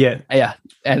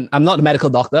I'm not a medical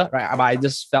doctor, right? But I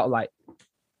just felt like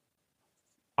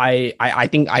I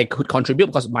think I could contribute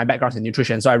because my background is in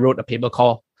nutrition. So I wrote a paper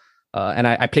called, and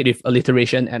I played with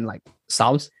alliteration and like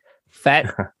sounds.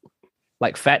 Fat,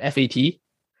 like fat, FAT.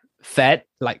 Fat,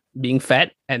 like being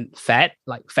fat, and fat,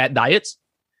 like fat diets.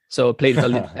 So played with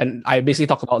and I basically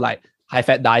talk about like high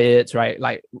fat diets, right?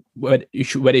 Like whether you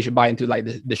should buy into like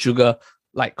the sugar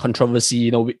like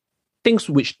controversy, things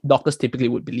which doctors typically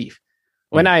would believe.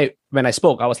 When I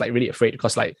spoke, I was like really afraid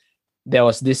because like there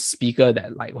was this speaker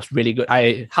that like was really good.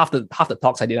 Half the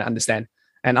talks I didn't understand,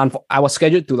 and I was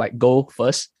scheduled to like go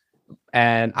first,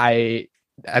 and I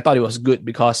thought it was good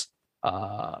because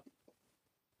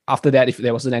after that, if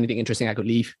there wasn't anything interesting, I could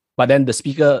leave. But then the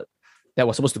speaker that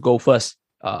was supposed to go first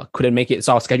couldn't make it,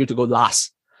 so I was scheduled to go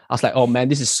last. I was like, oh man,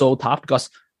 this is so tough because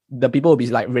the people will be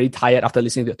like really tired after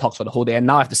listening to the talks for the whole day. And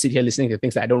now I have to sit here listening to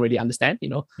things that I don't really understand,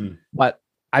 But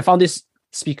I found this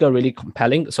speaker really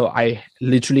compelling. So I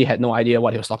literally had no idea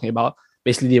what he was talking about.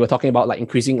 Basically, they were talking about like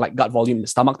increasing like gut volume in the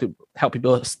stomach to help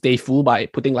people stay full by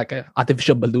putting like an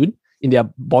artificial balloon in their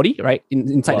body, right?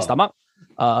 Inside the stomach.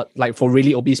 Like for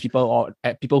really obese people or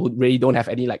people who really don't have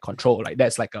any like control. Like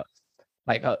that's like a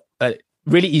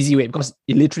really easy way because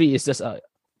it literally is just a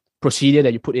procedure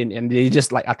that you put in and they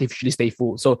just like artificially stay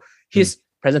full. So his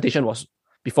presentation was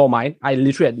before mine. I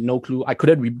literally had no clue. I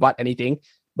couldn't rebut anything,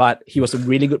 but he was a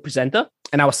really good presenter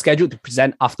and I was scheduled to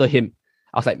present after him.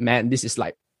 I was like, man, this is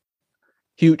like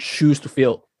huge shoes to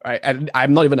fill, right? And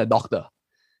I'm not even a doctor,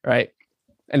 right?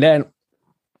 And then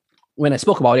when I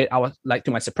spoke about it, I was like,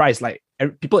 to my surprise, like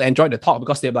people enjoyed the talk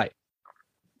because they're like,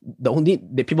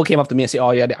 the people came up to me and say,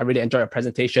 oh yeah, I really enjoyed your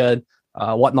presentation,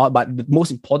 whatnot. But the most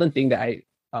important thing that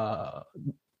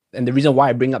and the reason why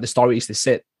I bring up the story is they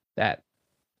said that,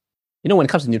 when it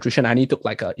comes to nutrition, I only took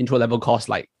like an intro level course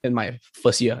like in my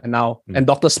first year. And now, and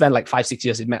doctors spend like 5-6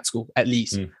 years in med school at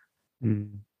least.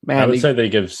 Man, I would say they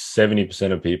give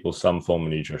 70% of people some form of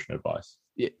nutrition advice.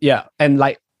 Yeah. And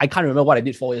like, I can't remember what I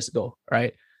did 4 years ago,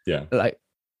 right? Yeah. Like,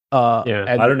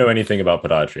 and I don't know anything about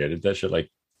podiatry. I did that shit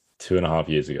like 2.5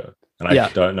 years ago. And I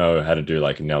don't know how to do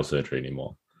like nail surgery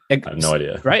anymore. I have no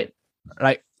idea. Right.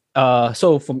 Like,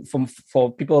 so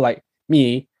for people like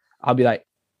me, I'll be like,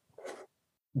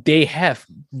 they have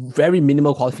very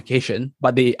minimal qualification,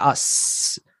 but they are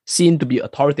seen to be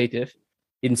authoritative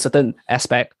in certain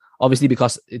aspect, obviously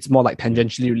because it's more like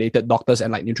tangentially related doctors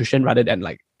and like nutrition rather than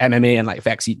like MMA and like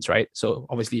vaccines, right? So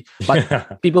obviously,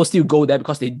 but people still go there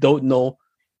because they don't know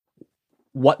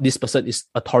what this person is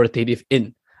authoritative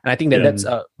in. And I think that that's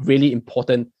a really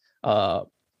important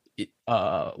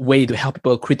way to help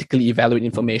people critically evaluate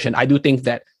information. I do think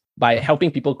that by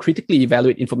helping people critically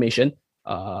evaluate information,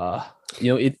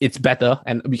 it's better,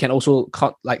 and we can also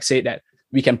like say that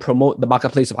we can promote the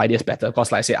marketplace of ideas better.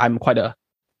 Because, like I say, I'm quite a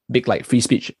big like free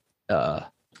speech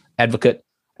advocate,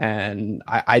 and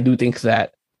I do think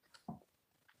that,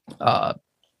 I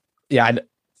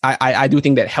do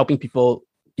think that helping people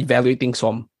evaluate things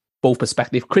from both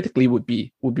perspectives critically would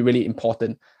be really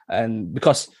important, and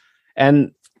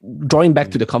drawing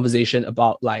back to the conversation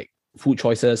about like food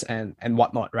choices and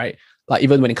whatnot, right? Like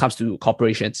even when it comes to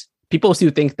corporations, people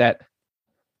still think that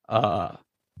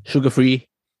sugar-free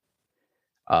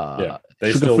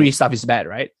stuff is bad,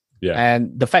 right? Yeah.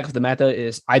 And the fact of the matter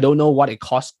is, I don't know what it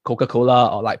costs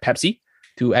Coca-Cola or like Pepsi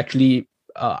to actually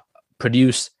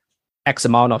produce X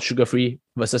amount of sugar-free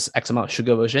versus X amount of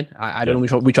sugar version. I don't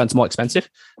know which one's more expensive,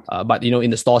 but in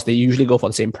the stores they usually go for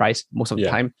the same price most of the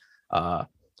time.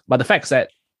 But the fact is that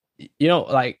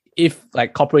like if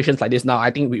like corporations like this now,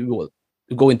 I think we will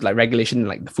go into like regulation in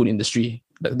like the food industry.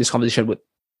 This conversation would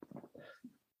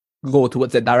go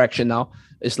towards that direction now.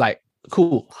 It's like,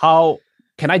 cool, how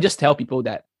can I just tell people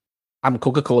that I'm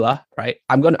Coca-Cola, right?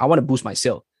 I want to boost my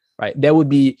sale, right? There would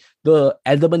be the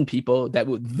adamant people that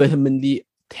would vehemently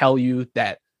tell you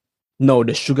that no,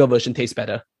 the sugar version tastes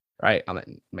better, right? I'm like,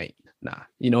 mate, nah.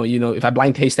 If I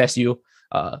blind taste test you,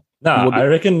 I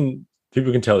reckon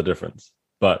people can tell the difference.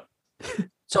 But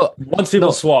so once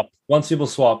people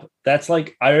swap, that's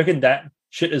like, I reckon that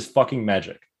shit is fucking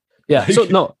magic. Yeah.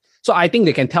 So I think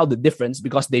they can tell the difference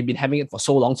because they've been having it for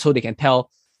so long, so they can tell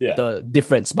the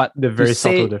difference. But the very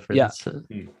subtle difference.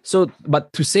 Yeah. So,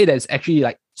 but to say that it's actually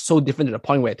like so different to the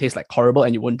point where it tastes like horrible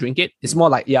and you won't drink it, it's more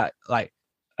like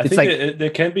I think there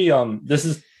can be this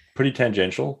is pretty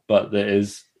tangential, but there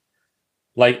is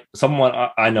like someone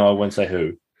I know, I won't say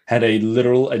who, had a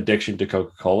literal addiction to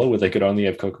Coca-Cola where they could only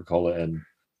have Coca-Cola in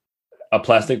a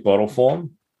plastic bottle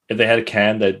form. If they had a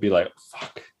can, they'd be like,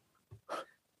 fuck.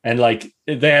 And like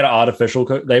if they had artificial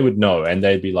Coke, they would know and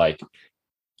they'd be like,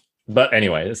 but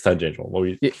anyway, it's tangential.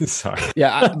 Sorry.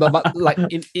 Yeah, but like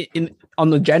in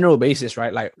on a general basis,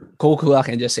 right? Like Coca-Cola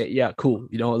can just say, yeah, cool,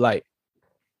 like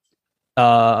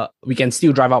we can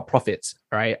still drive out profits,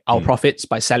 right? Our profits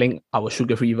by selling our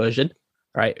sugar-free version,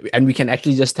 right? And we can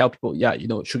actually just tell people,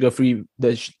 sugar-free,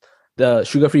 the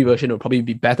sugar-free version will probably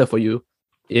be better for you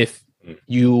if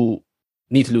you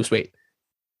need to lose weight,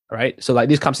 right? So like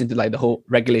this comes into like the whole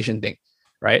regulation thing,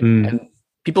 right? And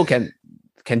people can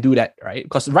do that, right?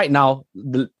 Because right now,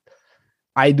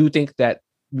 I do think that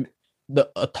the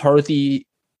authority,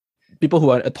 people who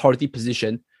are in authority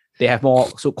position, they have more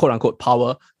so quote unquote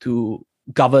power to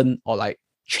govern or like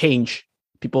change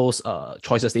people's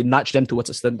choices. They nudge them towards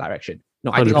a certain direction.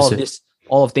 I think all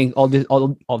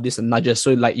of this are nudges.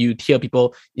 So like you hear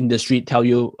people in the street tell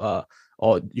you,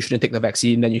 or you shouldn't take the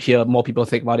vaccine. Then you hear more people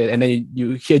think about it, and then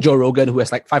you hear Joe Rogan, who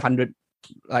has like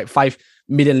 5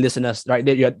 million listeners, right?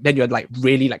 Then you're like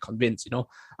really like convinced,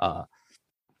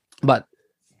 But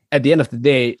at the end of the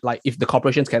day, like if the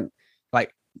corporations can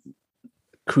like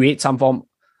create some form,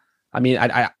 I mean,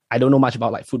 I don't know much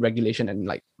about like food regulation and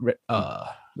like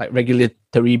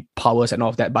regulatory powers and all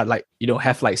of that, but like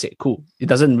have like say cool, it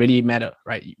doesn't really matter,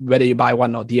 right? Whether you buy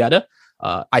one or the other.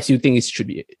 I still think it should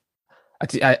be.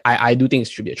 I do think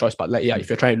it should be a choice, but like if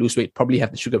you're trying to lose weight, probably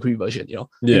have the sugar-free version.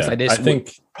 Things like this. I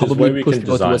think probably push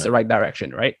people towards the right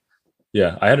direction, right?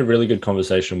 Yeah, I had a really good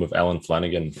conversation with Alan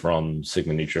Flanagan from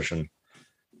Sigma Nutrition,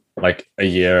 like a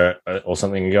year or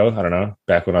something ago. I don't know,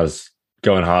 back when I was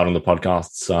going hard on the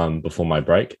podcasts before my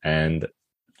break, and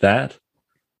that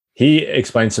he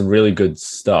explained some really good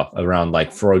stuff around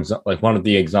like, for example, like one of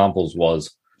the examples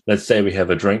was, let's say we have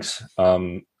a drink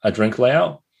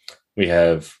layout. We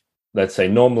have, let's say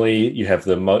normally you have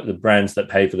the brands that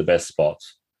pay for the best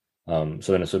spots.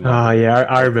 So in a supermarket.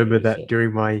 I remember that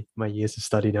during my years of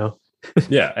study now.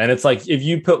 Yeah, and it's like if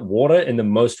you put water in the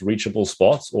most reachable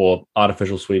spots or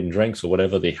artificial sweetened drinks or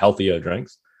whatever, the healthier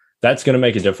drinks, that's going to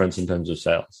make a difference in terms of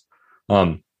sales.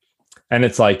 And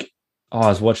it's like, I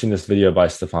was watching this video by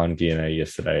Stefan Guillenet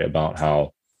yesterday about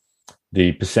how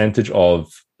the percentage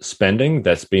of spending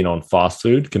that's been on fast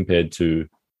food compared to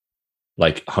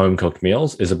like home cooked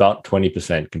meals is about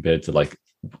 20% compared to like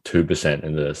 2%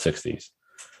 in the 60s.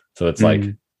 So it's like,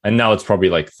 and now it's probably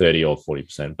like 30 or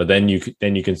 40%. But then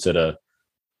you consider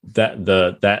that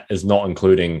that is not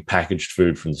including packaged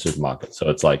food from the supermarket. So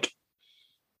it's like,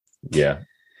 paleo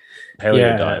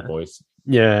diet, boys.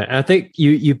 Yeah, and I think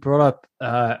you brought up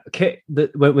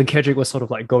when Kedrick was sort of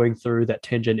like going through that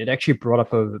tangent, it actually brought up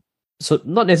so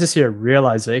not necessarily a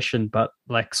realization, but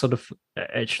like sort of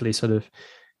actually sort of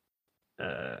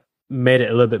made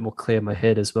it a little bit more clear in my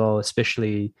head as well,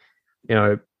 especially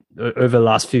over the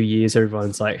last few years,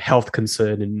 everyone's like health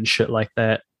concern and shit like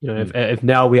that. If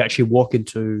now we actually walk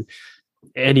into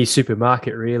any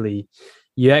supermarket, really,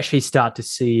 you actually start to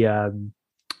see.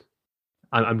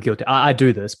 I'm guilty. I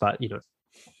do this, but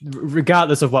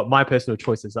regardless of what my personal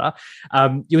choices are,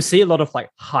 you'll see a lot of like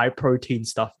high protein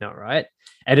stuff now, right?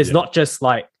 And it's not just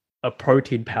like a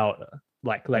protein powder,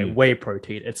 like whey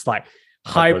protein. It's like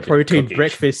high protein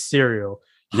breakfast cereal,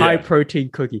 high protein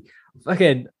cookie.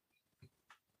 Again,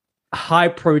 high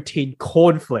protein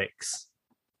cornflakes.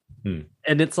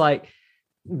 And it's like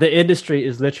the industry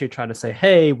is literally trying to say,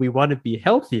 hey, we want to be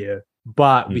healthier,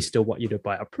 but we still want you to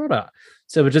buy our product.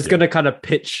 So we're just going to kind of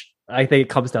pitch. I think it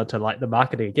comes down to like the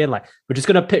marketing again. Like we're just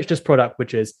going to pitch this product,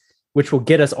 which will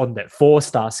get us on that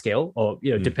 4-star scale, or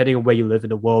depending on where you live in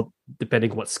the world,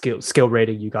 depending on what scale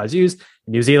rating you guys use.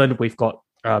 In New Zealand, we've got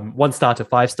 1 star to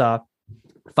 5-star.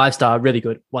 5-star, really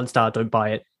good. 1 star, don't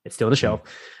buy it. It's still on the shelf.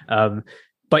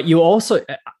 But you also,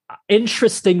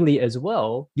 interestingly as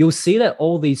well, you'll see that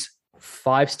all these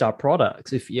 5-star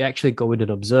products, if you actually go in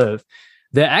and observe,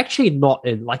 they're actually not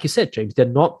in, like you said, James, they're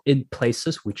not in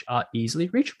places which are easily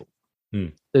reachable.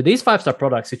 So these 5-star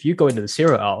products, if you go into the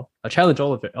cereal aisle, I challenge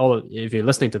all of if you're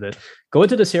listening to this, go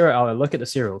into the cereal aisle and look at the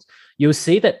cereals. You'll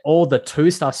see that all the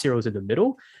 2-star cereals in the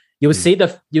middle, you'll see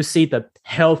the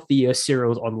healthier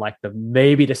cereals on like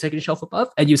maybe the second shelf above,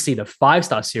 and you see the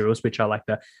 5-star cereals, which are like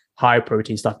the high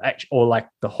protein stuff, or like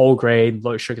the whole grain,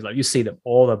 low sugar, like you see them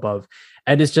all above.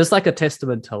 And it's just like a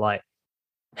testament to like,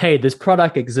 hey, this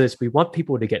product exists. We want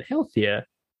people to get healthier,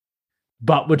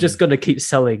 but we're just going to keep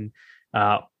selling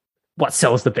what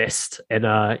sells the best. And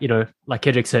like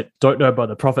Kendrick said, don't know about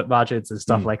the profit margins and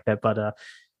stuff like that. But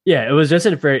yeah, it was just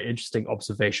a very interesting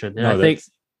observation. And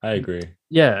I agree.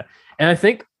 Yeah. And I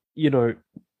think,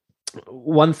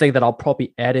 one thing that I'll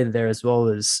probably add in there as well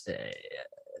is,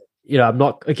 I'm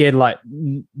not, again, like,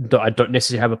 I don't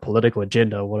necessarily have a political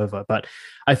agenda or whatever, but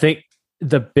I think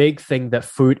the big thing that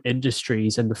food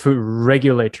industries and the food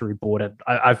regulatory board, and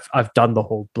I've done the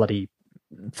whole bloody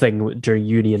thing during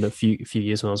uni and a few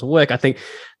years when I was at work, I think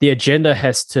the agenda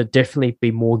has to definitely be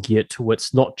more geared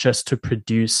towards not just to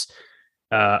produce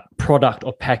product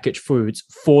or packaged foods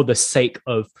for the sake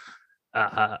of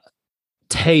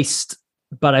taste,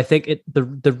 but I think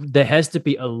there has to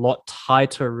be a lot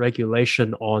tighter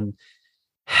regulation on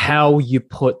how you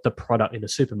put the product in the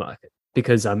supermarket,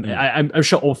 because I'm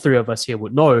sure all three of us here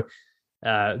would know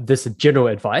this general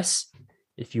advice.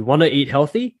 If you want to eat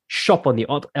healthy, shop on the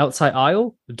outside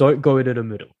aisle, don't go into the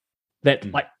middle.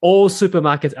 That like all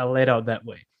supermarkets are laid out that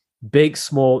way. Big,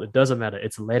 small, it doesn't matter.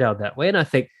 It's laid out that way. And I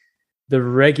think the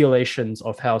regulations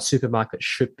of how supermarkets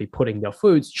should be putting their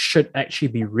foods should actually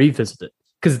be revisited,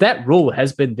 because that rule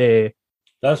has been there.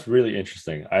 That's really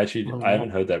interesting. I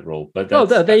haven't heard that rule, but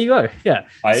there you go. Yeah.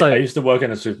 I used to work in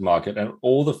a supermarket, and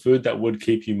all the food that would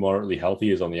keep you moderately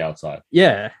healthy is on the outside.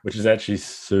 Yeah. Which is actually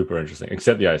super interesting,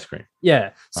 except the ice cream.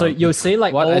 Yeah. So you'll see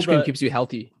like what all ice cream keeps you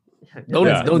healthy.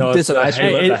 Don't diss an ice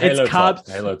cream. It's carbs.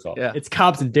 The Halo Top. Yeah. It's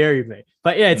carbs and dairy, mate.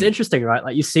 But yeah, it's interesting, right?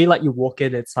 Like you see, like you walk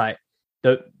in, it's like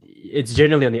it's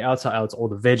generally on the outside aisles, all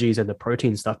the veggies and the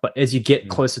protein stuff. But as you get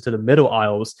closer to the middle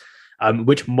aisles,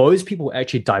 which most people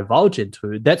actually divulge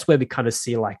into, that's where we kind of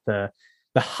see like the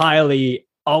highly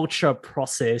ultra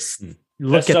processed.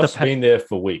 Look at the been there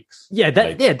for weeks. Yeah,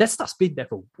 that stuff's been there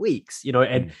for weeks,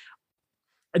 and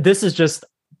this is just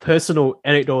personal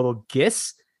anecdotal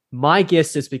guess. My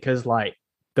guess is because like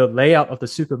the layout of the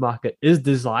supermarket is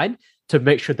designed to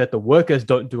make sure that the workers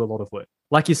don't do a lot of work.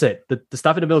 Like you said, the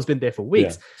stuff in the mill has been there for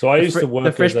weeks. Yeah. So I used to work.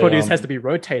 The fresh produce has to be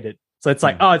rotated. So it's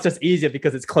like, it's just easier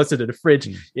because it's closer to the fridge.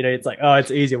 It's like,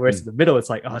 it's easier. Whereas in the middle, it's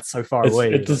like, it's so far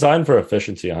away. It's designed for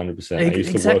efficiency 100%. I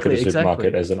used to work at a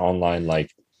supermarket as an online,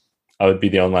 like I would be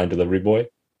the online delivery boy,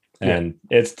 and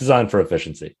it's designed for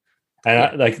efficiency.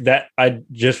 And I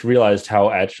just realized how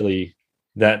actually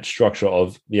that structure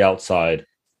of the outside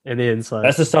and the inside,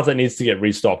 that's the stuff that needs to get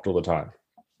restocked all the time.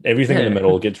 Everything in the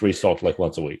middle gets restocked like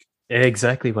once a week.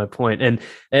 Exactly my point. And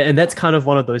that's kind of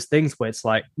one of those things where it's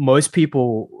like most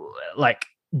people, like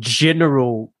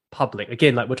general public,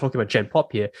 again, like we're talking about Gen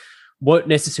Pop here, won't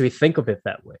necessarily think of it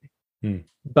that way.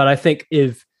 But I think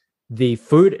if the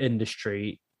food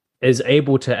industry is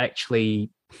able to actually,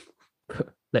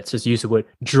 let's just use the word,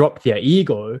 drop their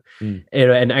ego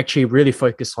and actually really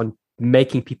focus on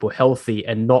making people healthy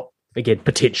and not, again,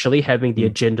 potentially having the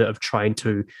agenda of trying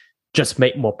to just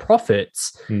make more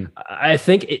profits, I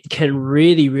think it can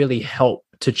really, really help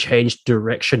to change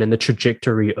direction and the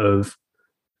trajectory of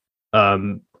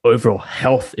overall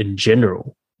health in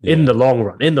general in the long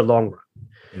run.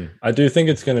 I do think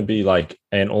it's going to be like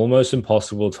an almost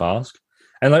impossible task.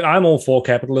 And like, I'm all for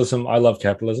capitalism. I love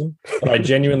capitalism, but I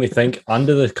genuinely think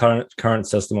under the current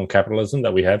system of capitalism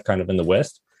that we have kind of in the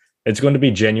West, it's going to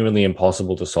be genuinely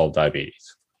impossible to solve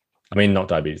diabetes. I mean, not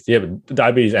diabetes. Yeah, but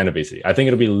diabetes and obesity. I think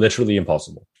it'll be literally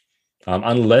impossible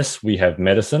unless we have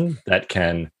medicine that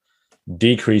can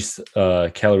decrease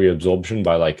calorie absorption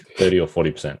by like 30 or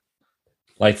 40%.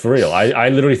 Like for real, I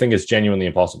literally think it's genuinely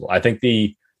impossible. I think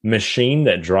the machine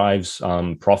that drives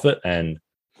profit and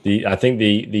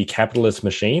the capitalist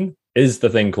machine is the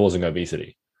thing causing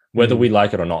obesity. whether we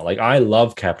like it or not. Like, I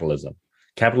love capitalism.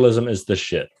 Capitalism is the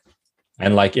shit.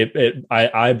 And like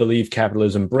I believe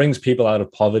capitalism brings people out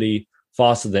of poverty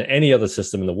faster than any other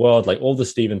system in the world, like all the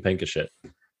Steven Pinker shit.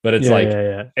 But it's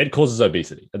it causes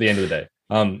obesity at the end of the day.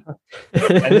 And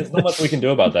there's not much we can do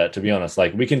about that, to be honest.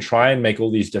 Like, we can try and make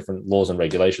all these different laws and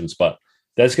regulations, but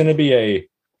there's going to be a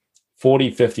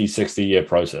 40, 50, 60 year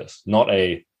process, not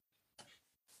a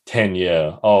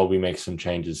 10-year, we make some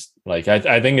changes. Like,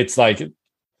 I think it's like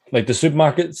the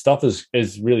supermarket stuff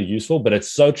is really useful, but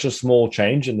it's such a small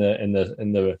change in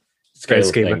the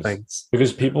scale of things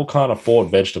because people can't afford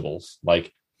vegetables,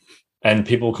 and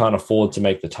people can't afford to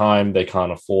make the time. They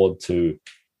can't afford to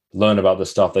learn about this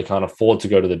stuff. They can't afford to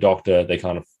go to the doctor. They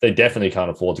definitely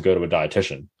can't afford to go to a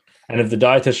dietitian. And if the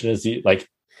dietitian is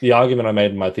the argument I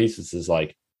made in my thesis is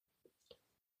like,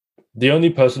 the only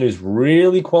person who's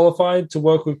really qualified to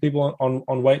work with people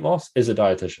on weight loss is a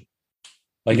dietitian.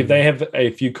 Like, if they have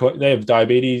they have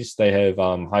diabetes, they have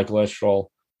high cholesterol,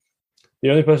 the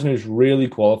only person who's really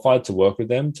qualified to work with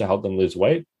them to help them lose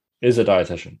weight is a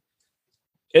dietitian.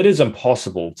 It is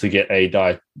impossible to get a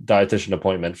dietitian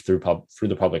appointment through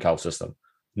the public health system.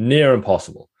 Near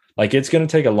impossible. Like, it's going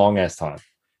to take a long ass time,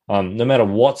 no matter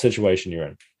what situation you're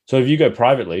in. So if you go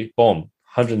privately, boom,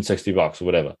 $160 or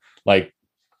whatever. Like,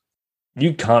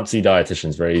 you can't see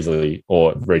dietitians very easily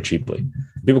or very cheaply.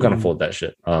 People can't afford that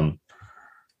shit.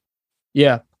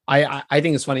 Yeah, I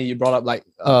think it's funny you brought up like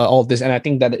all of this, and I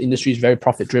think that the industry is very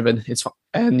profit driven.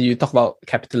 And you talk about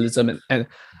capitalism and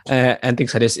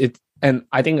things like this. And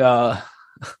I think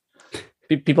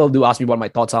people do ask me what my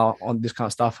thoughts are on this kind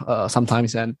of stuff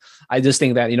sometimes, and I just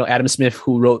think that Adam Smith,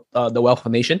 who wrote The Wealth of a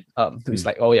Nation, who's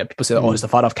like, people say, it's the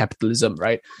father of capitalism,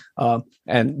 right?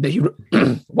 And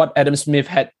what Adam Smith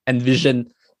had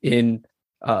envisioned in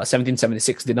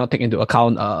 1776 did not take into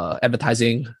account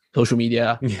advertising, social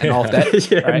media, and all of that.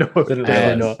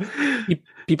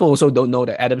 People also don't know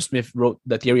that Adam Smith wrote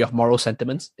The Theory of Moral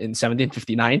Sentiments in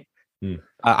 1759.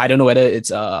 I don't know whether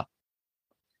it's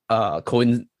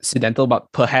coincidental,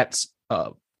 but perhaps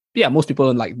most people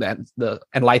in like the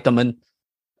Enlightenment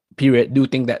period do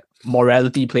think that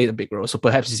morality played a big role. So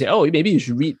perhaps you say, maybe you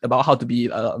should read about how to be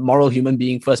a moral human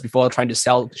being first before trying to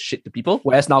sell shit to people.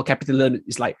 Whereas now capitalism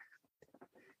is like,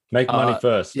 make money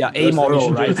first. Yeah,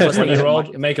 amoral, right? First thing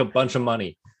you make a bunch of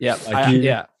money. Yeah,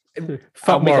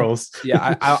 fuck morals.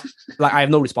 I have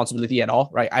no responsibility at all,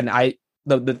 right? And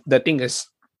the thing is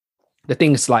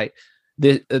like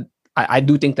this. I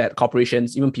do think that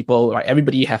corporations, even people, right,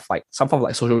 everybody have like some form of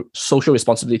like social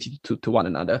responsibility to one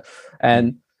another,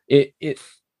 and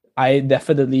I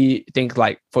definitely think,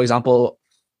 like, for example,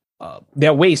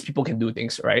 there are ways people can do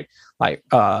things, right? Like,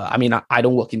 I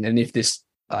don't work in any of this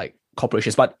like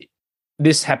corporations, but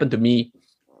this happened to me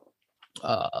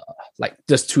like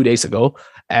just 2 days ago.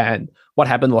 And what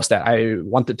happened was that I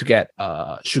wanted to get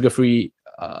sugar-free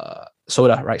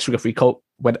soda, right? Sugar-free Coke.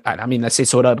 Let's say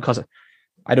soda because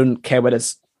I don't care whether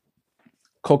it's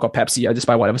Coke or Pepsi. I just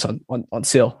buy whatever's on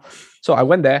sale. So I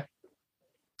went there.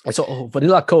 I saw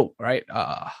vanilla Coke, right?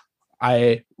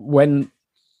 I went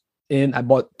in, I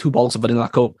bought 2 bottles of vanilla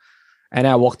Coke, and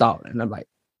then I walked out. And I'm like,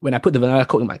 when I put the vanilla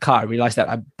Coke in my car, I realized that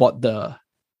I bought the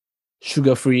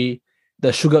sugar-free,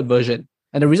 the sugared version.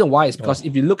 And the reason why is because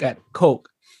if you look at Coke,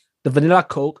 the vanilla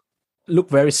Coke look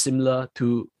very similar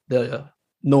to the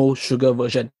no sugar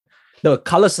version. The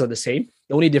colors are the same.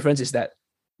 The only difference is that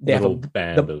they have a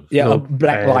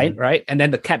black line, right? And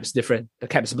then the cap is different. The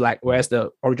cap is black, whereas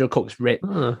the original Coke is red.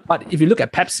 But if you look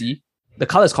at Pepsi, the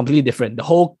color is completely different. The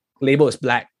whole label is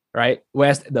black, right?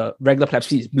 Whereas the regular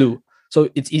Pepsi is blue. So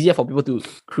it's easier for people to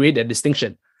create that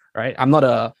distinction, right? I'm not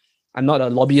a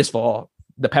lobbyist for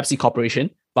the Pepsi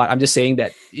Corporation, but I'm just saying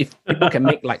that if people can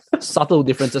make like subtle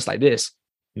differences like this,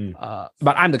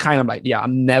 but I'm the kind of like,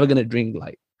 I'm never gonna drink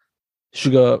like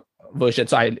sugar version.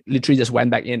 So I literally just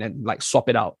went back in and like swap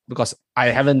it out because I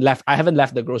haven't left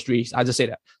the groceries. I just say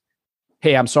that,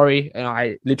 hey, I'm sorry,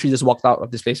 I literally just walked out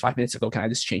of this place 5 minutes ago. Can I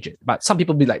just change it? But some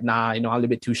people be like, nah, I'm a little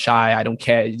bit too shy. I don't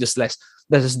care. Let's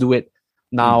just do it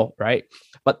now, right?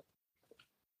 But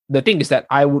the thing is that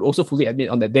I would also fully admit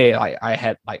on that day I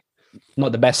had like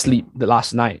not the best sleep the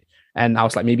last night, and I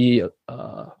was like, maybe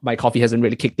my coffee hasn't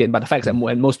really kicked in. But the fact is that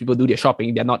when most people do their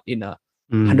shopping, they're not in a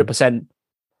 100%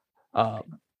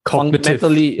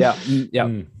 cognitively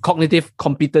cognitive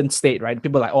competent state, right?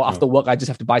 People are like, after work I just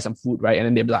have to buy some food, right? And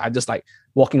then they'll be like, I'm just like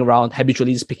walking around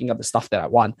habitually just picking up the stuff that I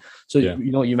want. So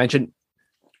you mentioned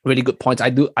really good points. I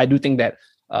do think that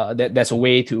that there's a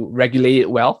way to regulate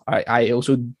it well. I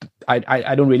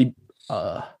don't really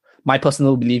my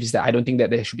personal belief is that I don't think that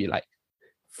there should be like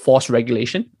forced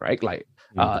regulation, right? Like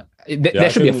There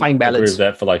should be a fine balance. I agree with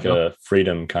that for like a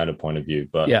freedom kind of point of view,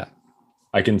 but yeah,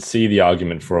 I can see the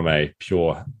argument from a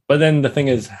pure. But then the thing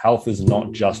is, health is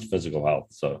not just physical health.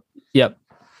 So yep.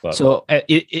 But, so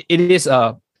it is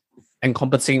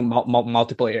encompassing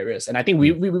multiple areas, and I think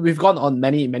we've gone on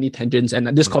many tangents,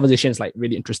 and this conversation is like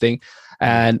really interesting.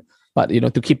 But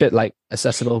to keep it like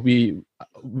accessible, we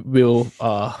will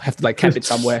have to like cap it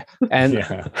somewhere. And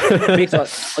based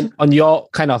on your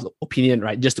kind of opinion,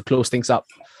 right? Just to close things up,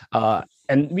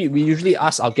 and we usually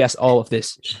ask our guests all of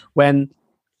this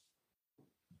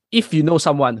if you know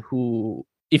someone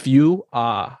if you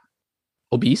are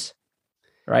obese,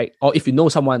 right, or if you know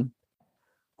someone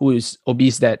who is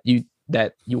obese that you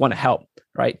want to help,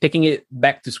 right? Taking it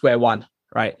back to square one,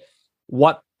 right?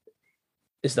 What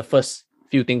is the first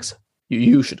few things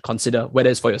you should consider, whether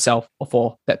it's for yourself or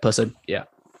for that person? Yeah.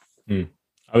 I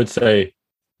would say,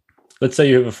 let's say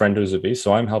you have a friend who's obese.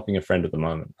 So I'm helping a friend at the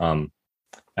moment. And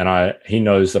he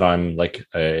knows that I'm like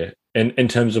in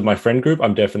terms of my friend group,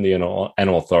 I'm definitely an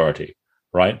authority,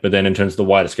 right? But then in terms of the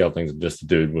wider scale of things, I'm just a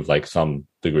dude with like some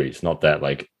degrees, not that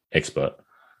like expert,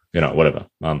 whatever.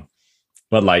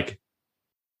 But like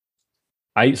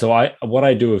what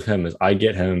I do with him is I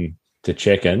get him to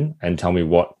check in and tell me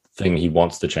what thing he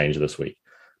wants to change this week.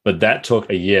 But that took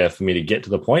a year for me to get to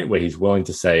the point where he's willing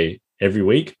to say every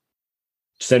week,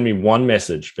 send me one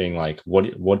message being like, what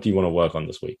do you want to work on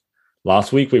this week?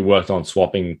 Last week, we worked on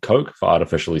swapping Coke for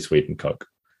artificially sweetened Coke.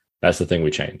 That's the thing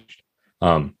we changed.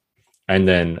 But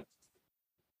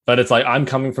it's like, I'm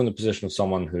coming from the position of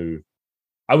someone who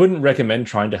I wouldn't recommend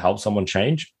trying to help someone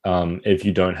change if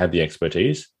you don't have the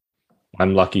expertise.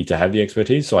 I'm lucky to have the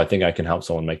expertise, so I think I can help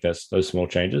someone make those small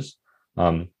changes.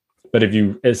 But if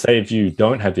you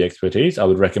don't have the expertise, I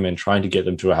would recommend trying to get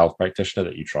them to a health practitioner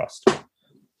that you trust.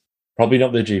 Probably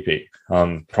not their GP,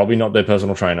 probably not their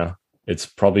personal trainer. It's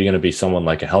probably going to be someone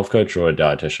like a health coach or a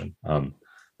dietitian. But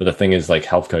the thing is, like,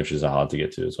 health coaches are hard to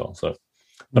get to as well. So,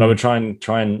 but I would try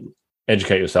and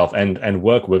educate yourself and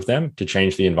work with them to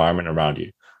change the environment around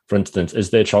you. For instance,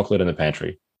 is there chocolate in the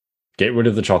pantry? Get rid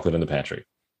of the chocolate in the pantry.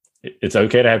 It's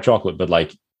okay to have chocolate, but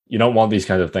like, you don't want these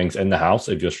kinds of things in the house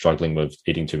if you're struggling with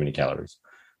eating too many calories.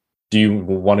 Do you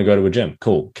want to go to a gym?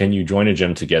 Cool. Can you join a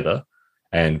gym together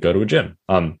and go to a gym?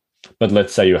 But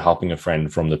let's say you're helping a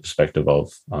friend from the perspective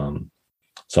of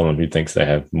someone who thinks they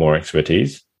have more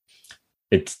expertise.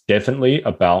 It's definitely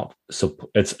about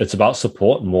it's about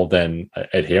support more than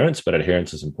adherence, but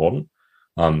adherence is important.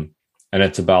 And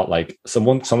it's about like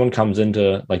someone comes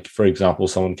into, like, for example,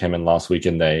 someone came in last week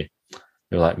and they're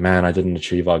like, man, I didn't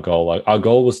achieve our goal. Like, our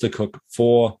goal was to cook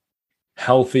 4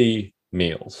 healthy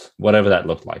meals, whatever that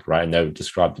looked like, right? And they would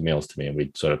describe the meals to me and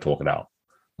we'd sort of talk it out.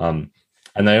 And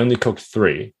they only cooked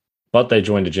 3, but they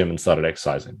joined a gym and started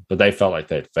exercising, but they felt like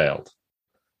they'd failed.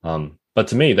 But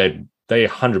to me, they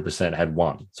 100% had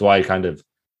won. So I kind of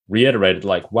reiterated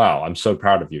like, wow, I'm so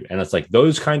proud of you. And it's like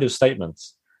those kind of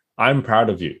statements, I'm proud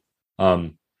of you.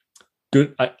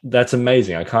 Good. That's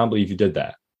amazing. I can't believe you did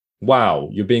that. Wow,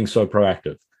 you're being so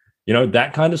proactive.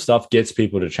 That kind of stuff gets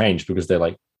people to change because they're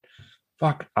like,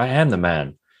 fuck, I am the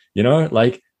man.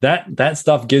 Like that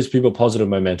stuff gives people positive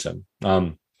momentum.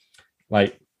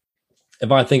 Like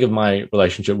if I think of my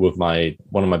relationship with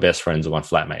one of my best friends or my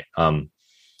flatmate,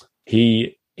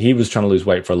 he was trying to lose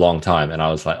weight for a long time. And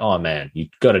I was like, oh man, you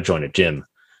got to join a gym.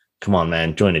 Come on,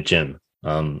 man, join a gym.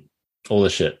 All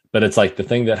this shit. But it's like the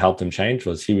thing that helped him change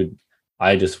was I'm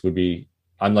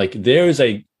like,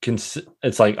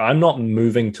 it's like, I'm not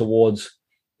moving towards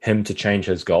him to change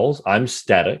his goals. I'm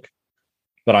static,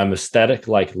 but I'm a static,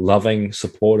 like loving,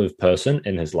 supportive person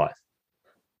in his life.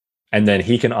 And then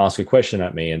he can ask a question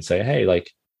at me and say, hey,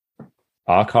 like,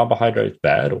 are carbohydrates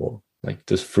bad? Or like,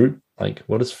 does fruit, like,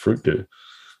 what does fruit do?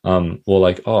 Or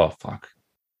like, oh, fuck,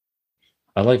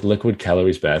 are like liquid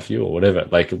calories bad for you or whatever,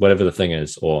 like whatever the thing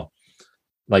is, or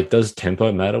like, does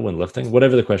tempo matter when lifting?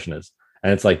 Whatever the question is.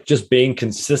 And it's like just being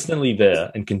consistently there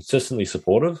and consistently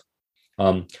supportive.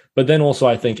 But then also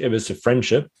I think if it's a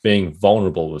friendship, being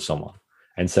vulnerable with someone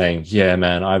and saying, yeah,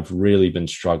 man, I've really been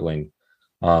struggling.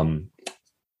 I've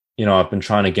been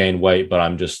trying to gain weight, but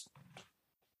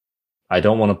I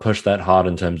don't want to push that hard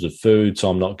in terms of food. So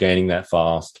I'm not gaining that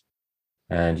fast.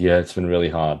 And yeah, it's been really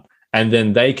hard. And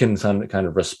then they can kind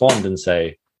of respond and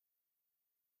say,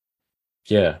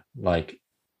 yeah, like,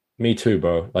 me too,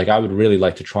 bro. Like, I would really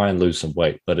like to try and lose some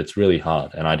weight, but it's really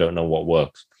hard and I don't know what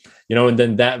works. And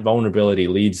then that vulnerability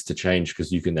leads to change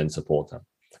because you can then support them.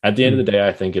 At the end of the day,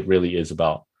 I think it really is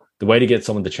about the way to get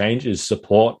someone to change is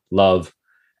support, love,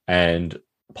 and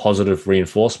positive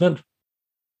reinforcement,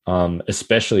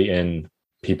 especially in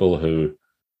people who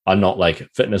are not like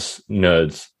fitness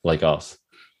nerds like us.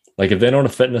 Like if they're not a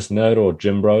fitness nerd or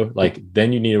gym bro, like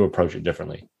then you need to approach it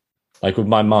differently. Like with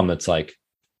my mom, it's like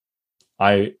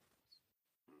I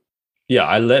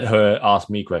let her ask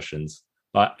me questions.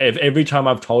 If every time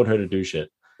I've told her to do shit,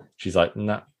 she's like,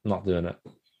 nah, not doing it.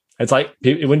 It's like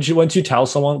once you tell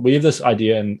someone, we have this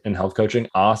idea in health coaching,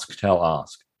 ask, tell,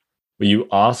 ask, where you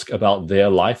ask about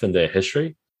their life and their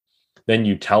history, then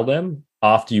you tell them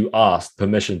after you ask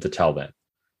permission to tell them.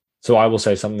 So I will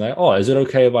say something like, "Oh, is it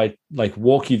okay if I like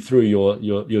walk you through your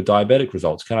diabetic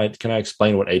results? Can I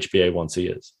explain what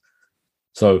HbA1c is?"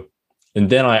 So, and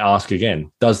then I ask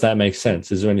again, "Does that make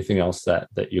sense? Is there anything else that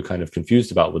you're kind of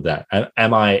confused about with that?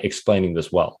 Am I explaining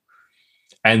this well?"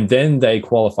 And then they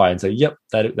qualify and say, "Yep,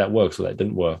 that works," or "That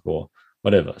didn't work," or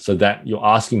whatever. So that you're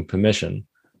asking permission,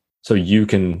 so you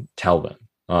can tell them,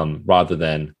 rather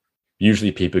than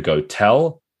usually people go,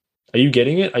 "Tell, are you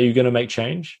getting it? Are you going to make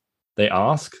change?" They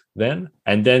ask then,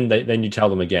 and then you tell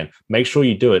them again. Make sure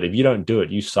you do it. If you don't do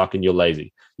it, you suck and you're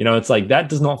lazy. It's like that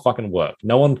does not fucking work.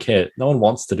 No one cares. No one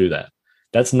wants to do that.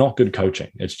 That's not good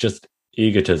coaching. It's just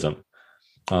egotism.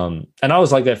 And I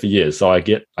was like that for years, so I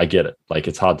get it. Like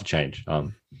it's hard to change.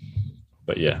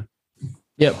 But yeah.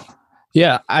 Yep.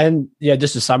 Yeah. And yeah,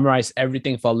 just to summarize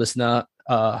everything for a listener,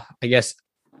 I guess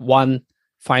one,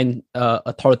 find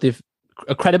a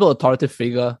credible authoritative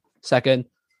figure. Second,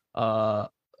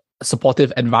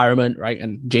 supportive environment, right?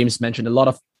 And James mentioned a lot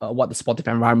of what the supportive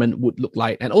environment would look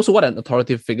like, and also what an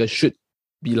authoritative figure should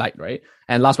be like, right?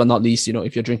 And last but not least,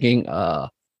 if you're drinking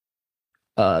the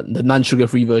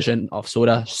non-sugar-free version of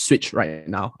soda, switch right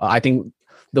now. I think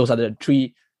those are the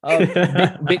three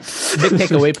big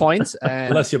takeaway points. And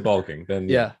unless you're bulking, then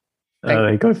yeah.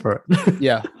 Go for it.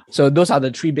 Yeah. So those are the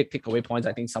three big takeaway points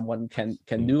I think someone can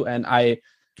do. And I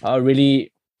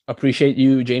really appreciate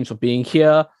you, James, for being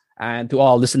here. And to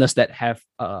all listeners that have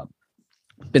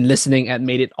been listening and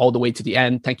made it all the way to the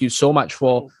end, thank you so much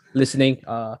for listening.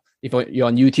 If you're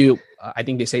on YouTube, I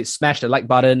think they say smash the like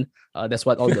button. That's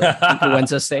what all the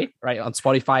influencers say, right? On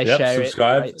Spotify, share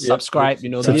subscribe, it, right? Subscribe.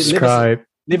 Subscribe.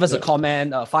 Leave us a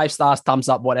comment, 5 stars, thumbs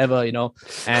up, whatever.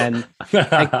 And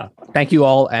thank you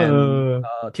all, and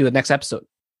till the next episode.